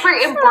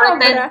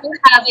important to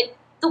have it,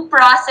 to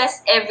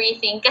process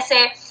everything.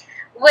 Kasi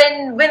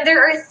when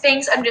there are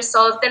things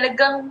unresolved,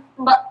 talagang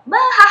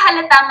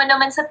mahahalata mo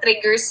naman sa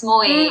triggers mo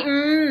eh.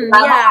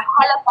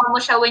 Mahahalata mo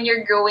siya when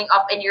you're growing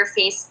up and you're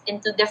faced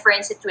into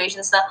different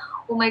situations na,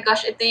 oh my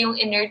gosh, ito yung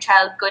inner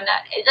child ko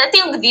na, ito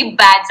yung the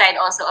bad side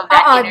also of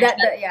that inner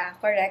child. Yeah,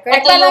 correct.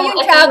 Parang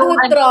yung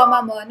childhood trauma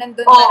mo,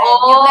 nandun na rin.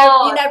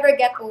 You never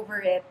get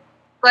over it.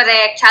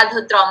 Correct,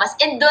 childhood traumas.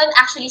 And doon,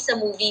 actually, sa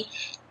movie,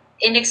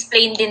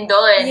 in-explain din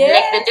doon. Yes.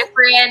 Like the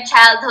different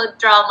childhood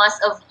traumas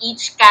of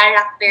each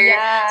character.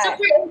 Yeah.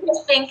 Super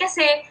interesting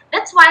kasi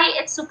that's why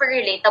it's super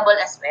relatable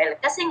as well.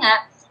 Kasi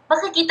nga,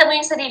 makikita mo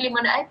yung sarili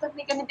mo na, ay, pag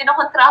may ganito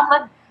akong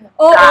trauma.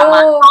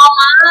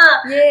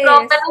 Yes.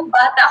 Trauma ng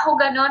bata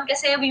ako ganun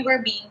kasi we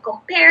were being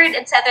compared,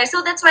 etc. So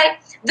that's why,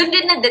 doon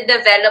din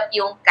na-develop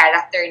yung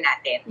character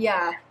natin.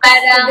 Yeah.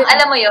 Parang,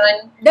 alam mo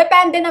yun?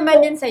 Depende naman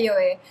yun sa'yo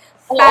eh.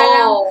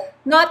 Parang,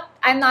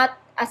 I'm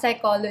not a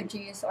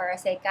psychologist or a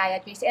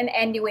psychiatrist in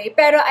any way.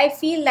 Pero I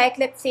feel like,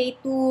 let's say,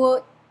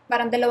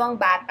 parang dalawang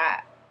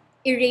bata,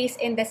 erase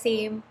in the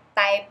same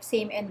type,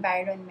 same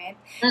environment.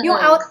 Yung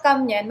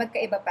outcome niyan,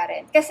 magkaiba pa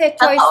rin. Kasi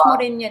choice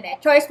mo rin yun eh.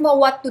 Choice mo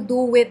what to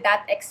do with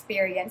that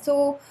experience.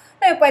 So,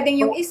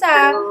 pwedeng yung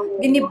isa,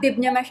 dinibdib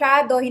niya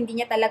masyado, hindi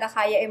niya talaga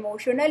kaya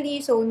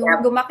emotionally. So, nung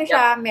lumaki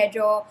siya,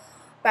 medyo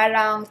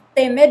parang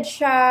timid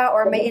siya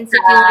or may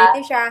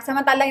insecurity siya.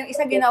 Samantalang yung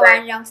isa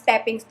ginawa niyang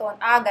stepping stone,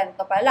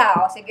 ganito pala.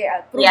 O sige,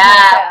 I'll prove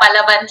siya.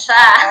 Palaban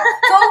siya.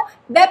 So,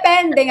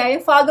 depende nga,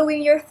 yung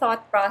following your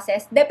thought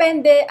process,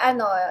 depende,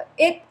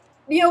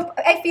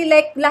 I feel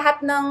like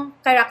lahat ng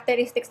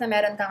characteristics na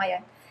meron ka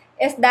ngayon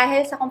is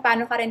dahil sa kung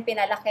paano ka rin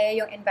pinalaki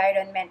yung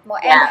environment mo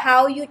and Yeah.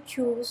 how you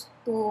choose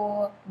to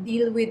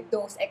deal with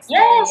those Yes,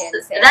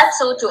 experiences. that's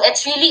so true.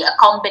 It's really a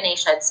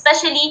combination,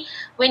 especially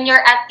when you're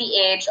at the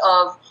age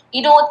of,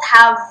 you don't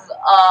have,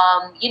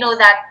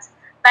 that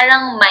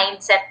parang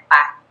mindset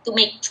pa to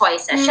make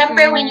choices.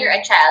 Syempre, when you're a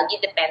child, you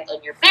depend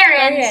on your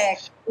parents,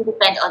 Correct. you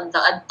depend on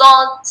the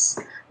adults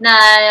na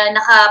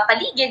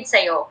nakapaligid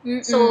sa'yo.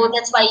 So,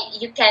 that's why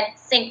you can't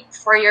think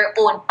for your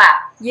own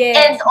path. Yes.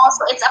 And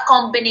also, it's a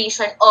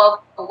combination of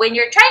when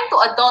you're trying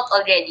to adult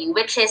already,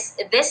 which is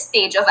this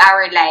stage of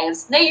our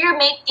lives, na you're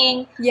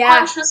making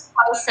conscious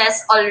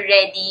choices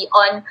already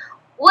on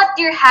what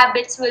your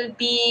habits will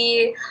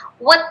be,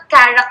 what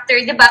character,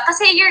 di ba?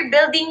 Kasi you're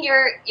building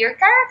your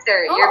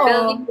character, you're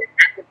building your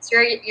habits,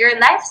 your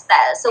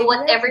lifestyle. So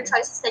whatever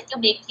choices that you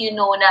make, you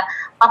know na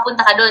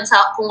papunta ka doon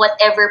sa kung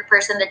whatever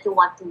person that you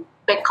want to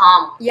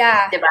become.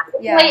 Yeah. Di ba?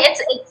 Yeah. Why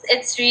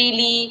it's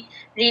really,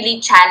 really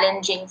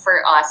challenging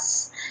for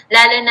us.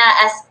 Lalo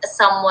na as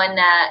someone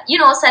na,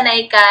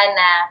 sanay ka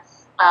na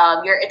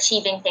you're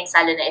achieving things,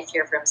 lalo na if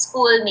you're from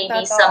school,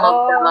 maybe some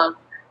of the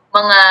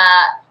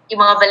yung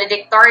mga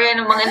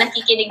valedictorian, yung mga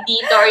nakikinig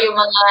dito, or yung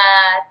mga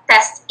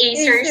test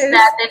acers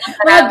natin.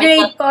 Mga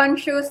grade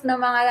conscious na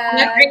mga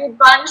grade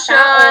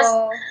conscious.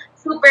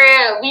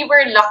 Super, we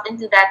were locked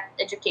into that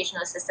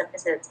educational system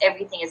kasi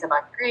everything is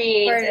about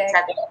grades,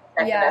 etc.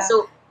 Yeah.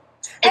 So,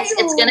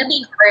 it's gonna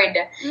be hard.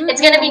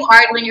 It's gonna be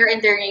hard when you're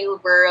in the real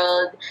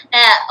world.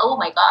 Oh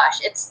my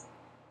gosh, it's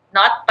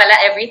not pala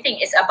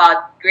everything is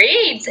about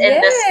grades and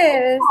the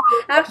school.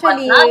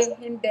 Actually,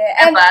 hindi.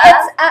 And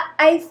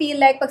I feel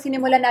like pag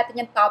sinimulan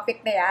natin yung topic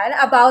na yan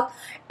about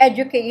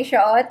education,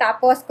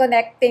 tapos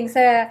connecting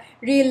sa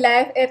real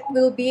life, it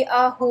will be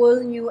a whole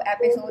new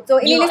episode.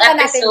 So, ililista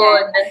natin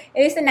yan.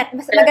 Ililista natin.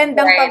 Mas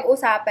magandang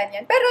pag-usapan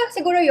yan. Pero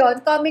siguro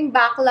yon coming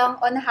back lang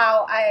on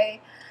how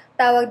I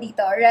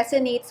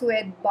resonates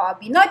with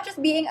Bobbie. Not just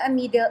being a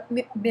middle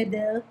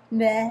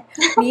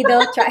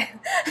child.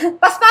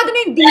 Paspado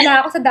na yung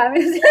na ako sa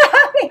dami na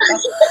sinabi ko.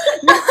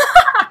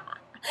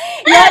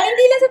 Yan,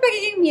 hindi lang sa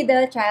pagiging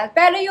middle child,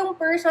 pero yung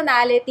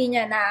personality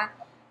niya na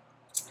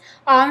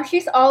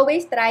she's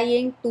always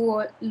trying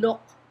to look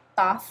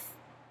tough.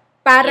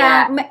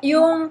 Para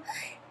yung,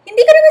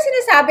 hindi ko naman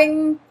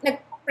sinasabing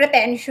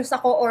pretentious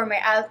ako or may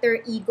alter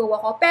ego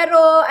ako.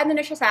 Pero ano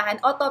na siya sa akin,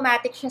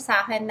 automatic siya sa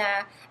akin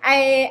na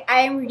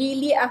I'm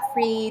really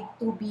afraid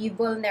to be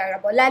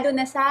vulnerable. Lalo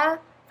na sa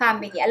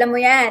family. Alam mo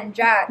yan,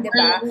 Ja, di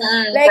ba?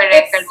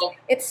 Like,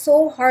 it's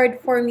so hard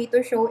for me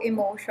to show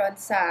emotion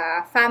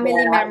sa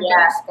family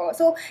members ko.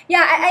 So,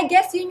 I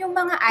guess yun yung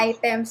mga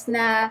items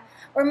na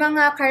or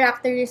mga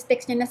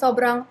characteristics niya na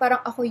sobrang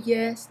parang ako,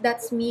 yes,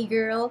 that's me,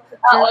 girl.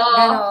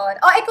 Ganon.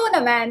 Ikaw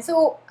naman.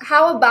 So,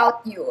 how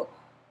about you?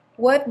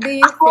 What do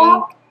you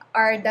think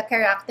are the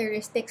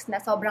characteristics na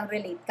sobrang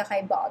relate ka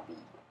kay Bobbie?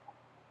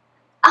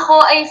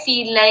 Ako, I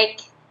feel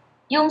like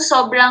yung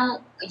sobrang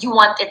you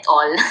want it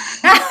all.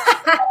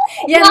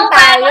 Yan yung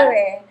tayo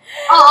eh.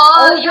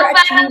 Oo, yung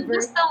parang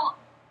gusto,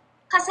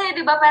 kasi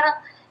di ba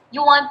parang you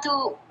want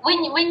to,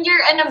 when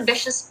you're an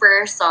ambitious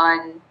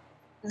person,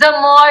 the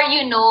more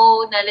you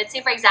know na, let's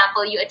say for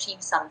example, you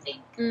achieve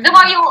something, the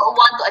more you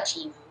want to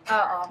achieve.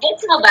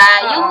 Gets mo ba?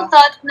 Yung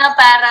thought na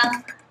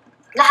parang,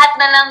 lahat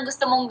na lang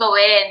gusto mong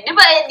gawin. Di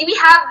ba? We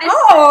have this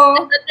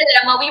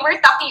dilemma. We were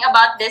talking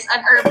about this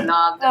on our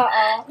vlog.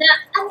 Na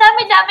ang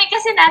dami-dami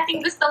kasi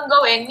nating gustong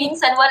gawin.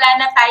 Minsan wala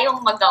na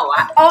tayong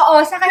magawa.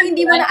 Saka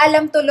hindi mo na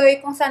alam tuloy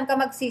kung saan ka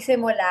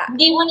magsisimula.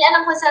 Hindi mo na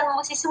alam kung saan mo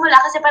magsisimula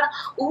kasi parang,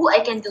 I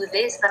can do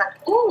this. Parang,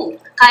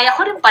 kaya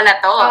ko rin pala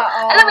to.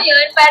 Alam mo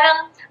yun?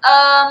 Parang,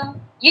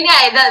 yun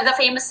nga the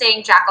famous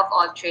saying, jack of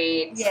all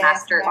trades,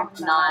 master of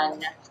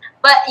none.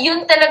 But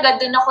yun talaga,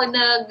 dun ako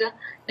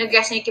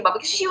nag-resonate kay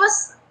Bobbie. Because she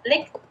was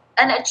like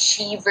an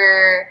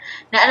achiever.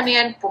 Na alam mo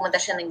yun, pumunta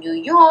siya ng New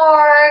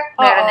York,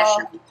 meron na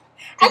siya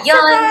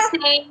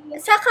Beyonce.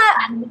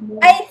 Saka,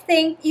 I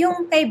think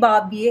yung kay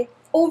Bobbie,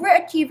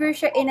 overachiever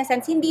siya in a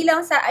sense, hindi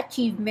lang sa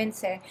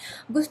achievements eh.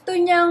 Gusto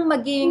niyang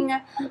maging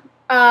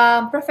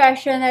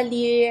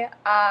professionally,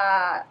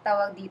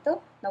 tawag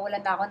dito?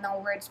 Nawalan na ako ng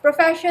words.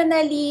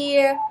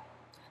 Professionally,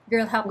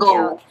 girl, help me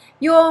out.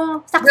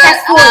 Yung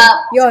successful.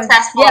 Yun.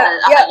 Successful.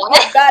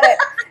 Got it.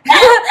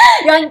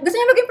 Yun. Gusto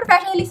niya maging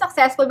professionally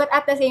successful, but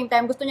at the same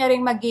time, gusto niya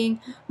rin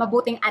maging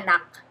mabuting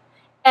anak.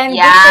 And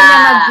gusto niya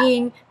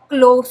maging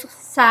close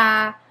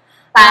sa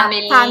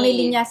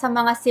family niya, sa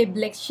mga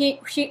siblings.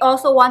 She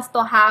also wants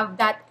to have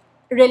that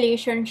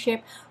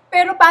relationship.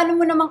 Pero paano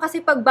mo naman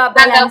kasi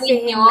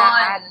pagbabalansehin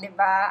lahat, di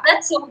ba?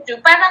 That's so true.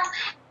 Parang,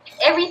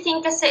 everything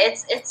kasi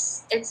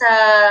it's a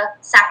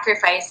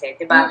sacrifice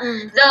diba?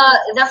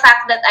 The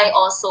fact that I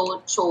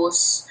also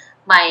chose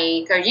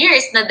my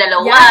careers na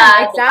dalawa,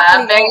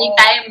 exactly.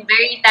 Diba?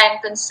 Very time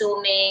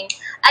consuming.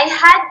 I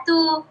had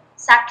to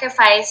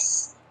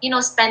sacrifice,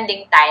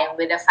 spending time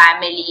with the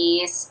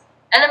families.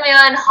 Alam mo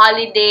yun,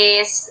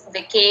 holidays,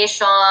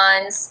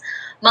 vacations,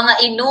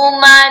 mga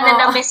inuman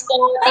na na-miss ko,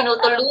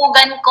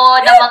 tinutulugan ko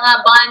ng mga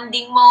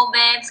bonding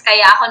moments,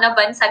 kaya ako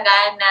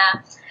nabansagan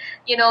na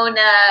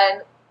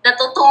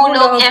natutulog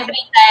Tulog.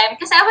 every time.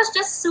 Kasi I was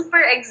just super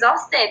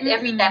exhausted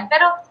every time.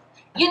 Pero,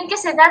 yun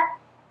kasi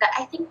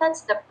I think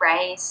that's the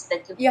price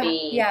that you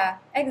pay. Yeah,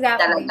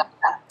 exactly.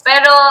 Talaga.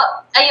 Pero,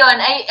 ayun,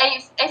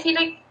 I feel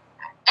like,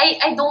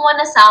 I don't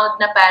wanna sound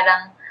na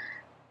parang,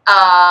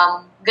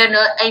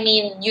 I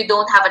mean, you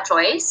don't have a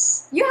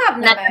choice. You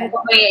have naman.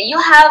 You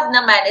have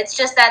naman. It's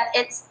just that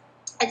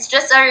it's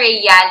just a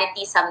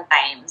reality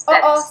sometimes.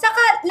 Oo,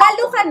 saka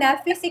lalo ka na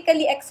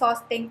physically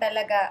exhausting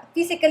talaga.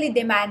 Physically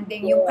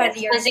demanding yung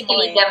career mo.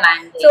 Physically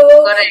demanding. So,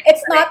 Correct,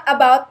 it's not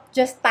about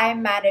just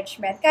time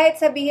management. Kahit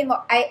sabihin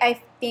mo,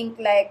 I think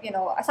like,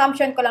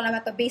 assumption ko lang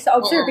naman to based sa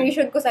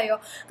observation ko sa'yo.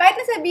 Kahit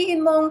na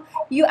sabihin mong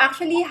you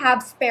actually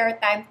have spare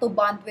time to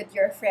bond with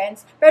your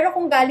friends, pero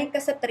kung galing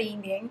ka sa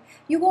training,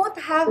 you won't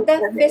have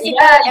the physical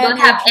energy. You don't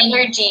have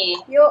energy.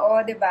 Oo,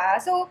 diba?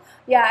 So,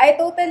 yeah, I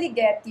totally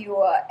get you.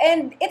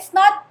 And it's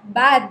not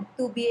bad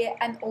to be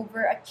an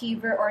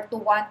overachiever or to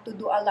want to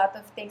do a lot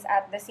of things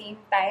at the same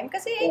time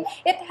kasi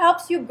it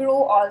helps you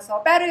grow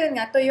also. Pero yun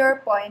nga, to your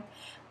point,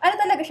 ano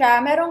talaga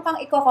siya, meron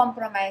kang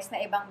i-compromise na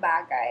ibang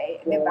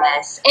bagay, di ba?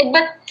 Yes.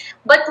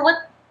 But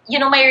what,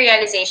 my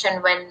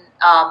realization when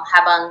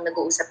habang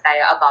nag-uusap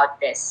tayo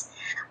about this,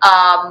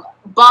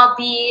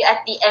 Bobbie,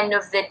 at the end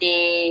of the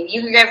day,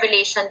 yung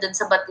revelation dun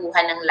sa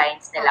batuhan ng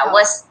lines nila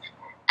was,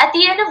 at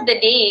the end of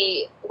the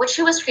day, what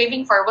she was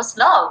craving for was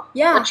love.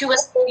 Yeah. What she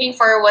was craving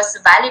for was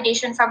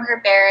validation from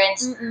her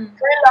parents,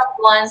 her loved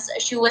ones.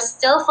 She was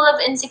still full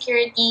of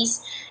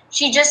insecurities.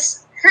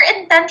 Her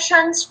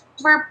intentions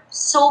were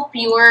so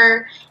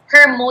pure.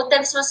 Her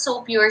motives was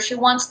so pure. She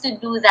wants to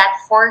do that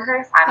for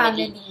her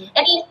family.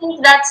 And I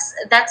think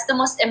that's the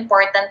most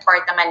important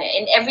part naman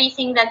in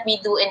everything that we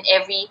do, in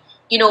every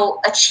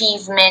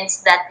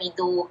achievements that we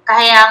do.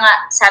 Kaya nga,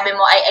 sabi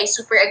mo, I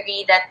super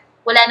agree that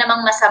wala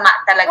namang masama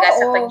talaga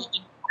sa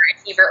pagiging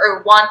achiever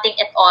or wanting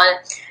it all.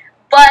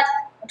 But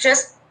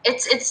just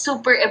it's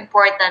super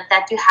important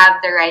that you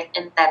have the right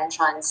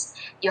intentions,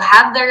 you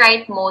have the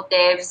right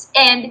motives,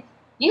 and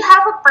you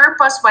have a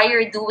purpose why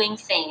you're doing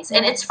things,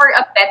 and it's for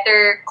a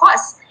better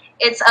cause.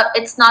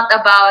 It's not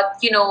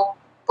about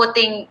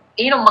putting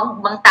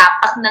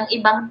mangtapak ng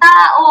ibang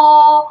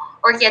tao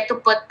or get to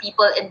put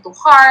people into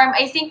harm.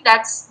 I think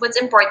that's what's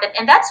important,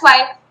 and that's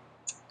why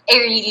I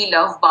really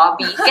love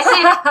Bobbie.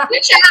 Kasi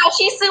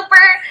she's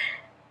super,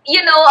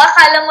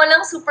 akala mo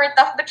lang super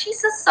tough, but she's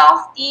a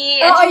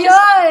softie. And she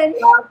just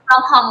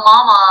from her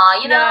mama,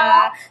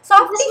 Yeah.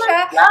 Softie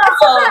siya. At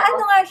saka,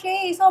 nga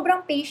siya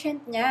sobrang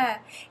patient niya.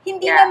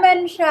 Hindi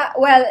naman siya,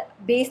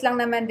 based lang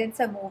naman din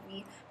sa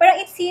movie. Pero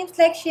it seems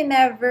like she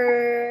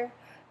never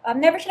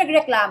siya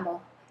nagreklamo.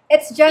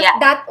 It's just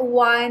that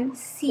one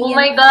scene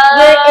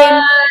wherein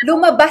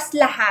lumabas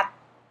lahat.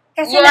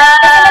 Kasi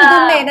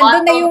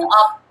nandun na yung,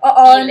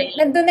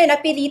 nandun na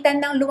napilitan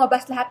ng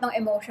lumabas lahat ng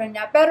emotion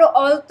niya. Pero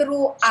all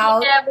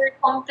throughout,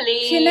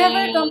 She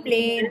never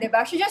complained.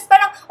 diba? She just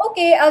parang,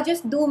 okay, I'll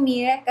just do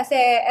me. Kasi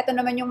ito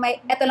lang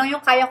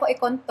yung kaya ko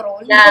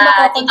i-control. Hindi ko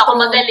makakontrol. Dito ako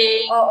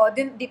magaling. Oo,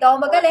 dito ako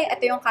magaling.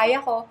 Ito yung kaya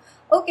ko.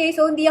 Okay,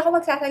 so hindi ako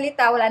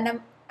magsasalita.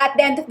 At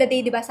the end of the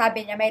day, diba,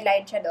 sabi niya, may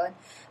line siya doon.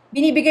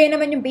 Binibigay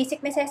naman yung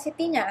basic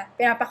necessity niya.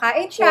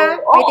 Pinapakain siya,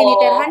 may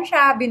tinitirhan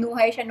siya,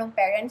 binuhay siya ng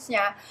parents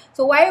niya.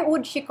 So, why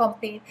would she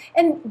complain?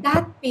 And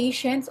that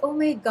patience, oh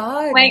my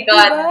God. Oh my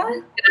God.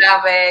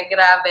 Diba?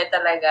 Grabe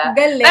talaga.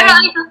 Galing. Pero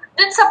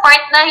dun sa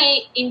part na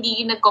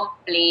hindi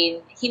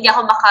nag-complain, hindi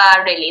ako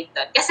makarelate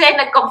dun. Kasi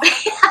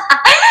nag-complain.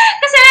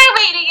 Kasi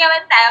may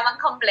naman tayo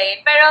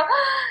mag-complain. Pero,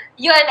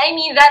 yun, I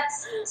mean,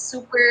 that's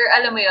super,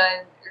 alam mo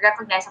yun,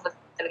 recognizable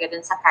talaga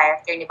dun sa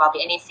character ni Bobbie,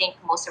 and I think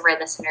most of our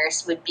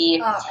listeners would be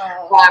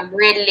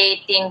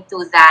relating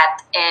to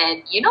that,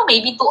 and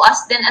maybe to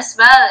us then as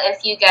well,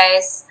 if you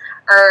guys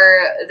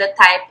are the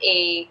type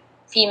A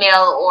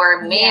female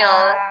or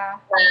male,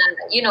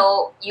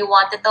 you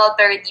want it all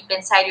very deep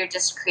inside, you're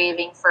just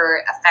craving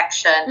for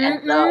affection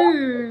and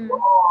love.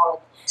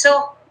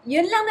 So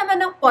yun lang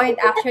naman ang point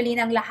actually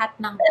ng lahat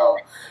ng to.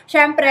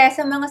 Siyempre,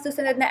 sa mga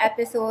susunod na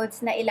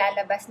episodes na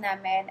ilalabas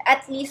namin,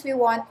 at least we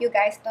want you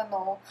guys to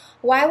know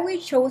why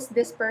we chose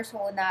this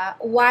persona,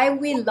 why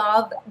we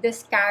love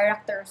this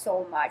character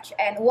so much,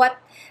 and what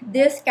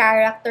this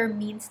character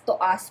means to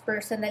us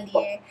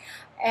personally.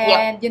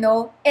 And,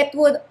 it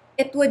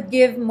would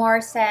give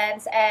more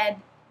sense, and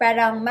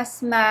parang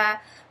mas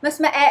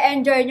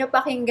ma-enjoy nyo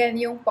pakinggan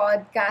yung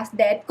podcast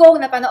din kung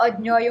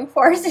napanood nyo yung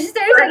Four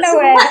Sisters in a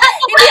Well.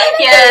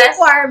 Hindi naman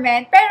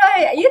requirement, pero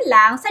yun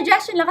lang,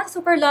 suggestion lang kasi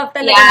super love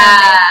talaga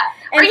namin.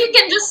 Or you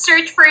can just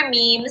search for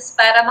memes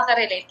para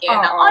makarelate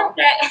kayo ng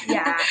onte.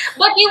 Yeah.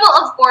 But we will,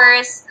 of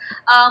course,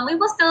 we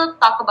will still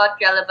talk about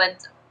relevant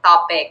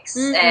topics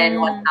and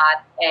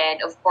whatnot,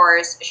 and of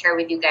course share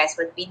with you guys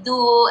what we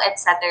do,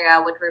 etc.,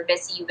 what we're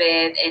busy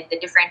with, and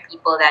the different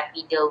people that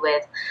we deal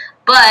with.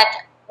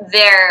 But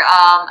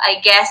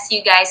I guess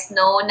you guys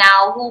know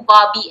now who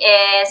Bobbie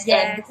is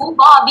and who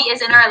Bobbie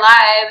is in our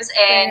lives,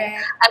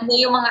 and ano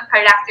yung mga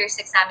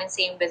characteristics namin,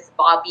 same with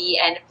Bobbie,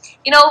 and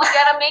we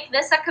gotta make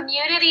this a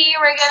community.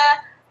 We're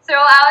gonna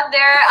throw out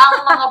there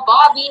ang mga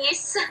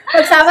Bobbies.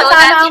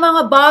 Pagsama-sama ang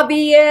mga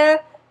Bobbie.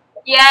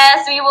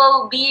 Yes, we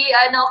will be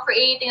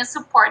creating a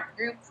support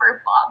group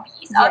for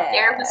Bobbies out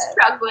there who's Yes.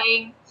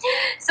 struggling.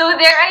 So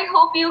there, I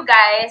hope you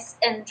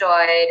guys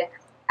enjoyed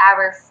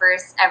our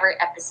first ever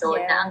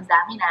episode na ang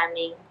dami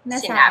naming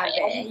sinabi.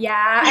 Nasabi.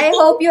 Yeah, I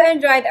hope you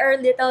enjoyed our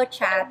little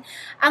chat.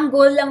 Ang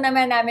goal lang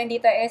naman namin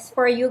dito is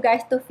for you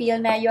guys to feel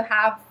na you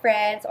have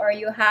friends or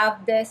you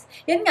have this,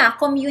 yun nga,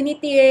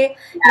 community.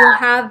 You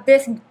have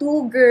this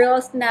two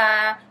girls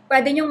na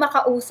pwede nyong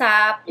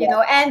makausap, you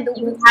know, and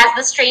Who has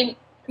the same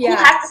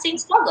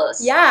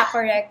struggles. yeah,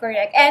 correct.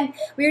 And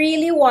we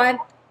really want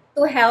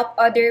to help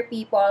other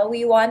people.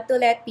 We want to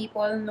let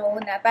people know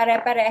na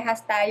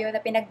pare-parehas tayo na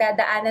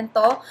pinagdadaanan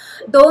to.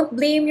 Don't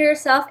blame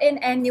yourself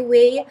in any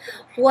way.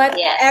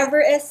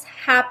 Whatever is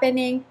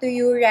happening to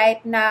you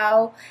right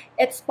now,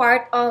 it's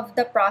part of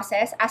the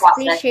process. As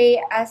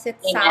cliche as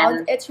it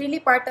sounds, it's really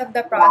part of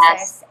the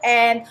process.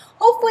 And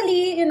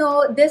hopefully, you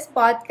know, this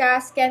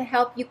podcast can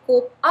help you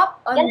cope up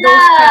on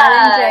those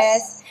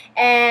challenges.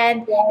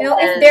 And, you know,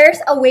 if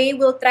there's a way,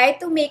 we'll try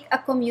to make a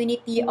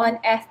community on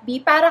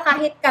FB para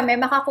kahit kami,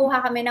 makakuha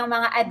kami ng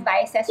mga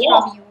advices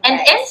from you guys. And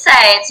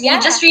insights. We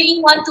just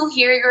really want to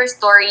hear your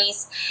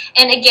stories.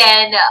 And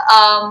again,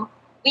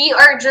 we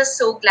are just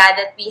so glad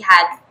that we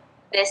had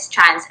this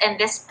chance and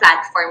this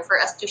platform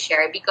for us to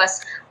share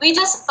because we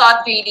just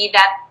thought really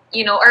that,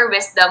 you know, our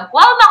wisdom,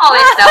 mga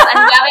wisdom,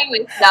 ang daming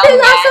wisdom.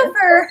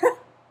 Philosopher!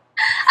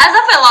 As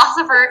a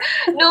philosopher,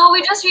 no,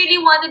 we just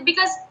really wanted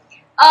because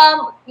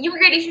yung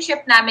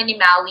relationship namin ni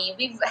Maui,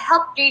 we've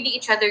helped really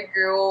each other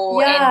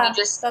grow and we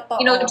just,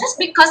 you know, just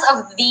because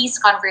of these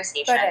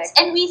conversations. Correct.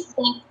 And we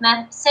think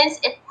that since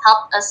it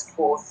helped us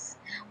both,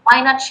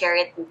 why not share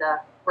it to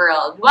the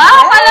world? Wow,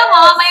 pala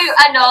mo,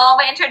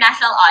 may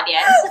international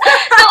audience.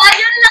 So,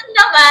 ayun lang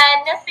naman.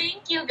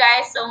 Thank you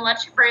guys so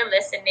much for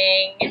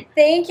listening.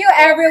 Thank you,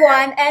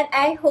 everyone. And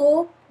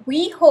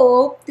we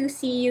hope to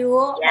see you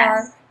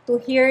or to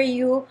hear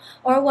you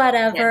or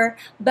whatever.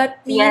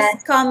 But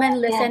please come and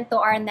listen to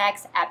our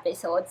next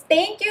episodes.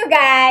 Thank you,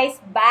 guys.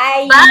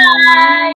 Bye. Bye.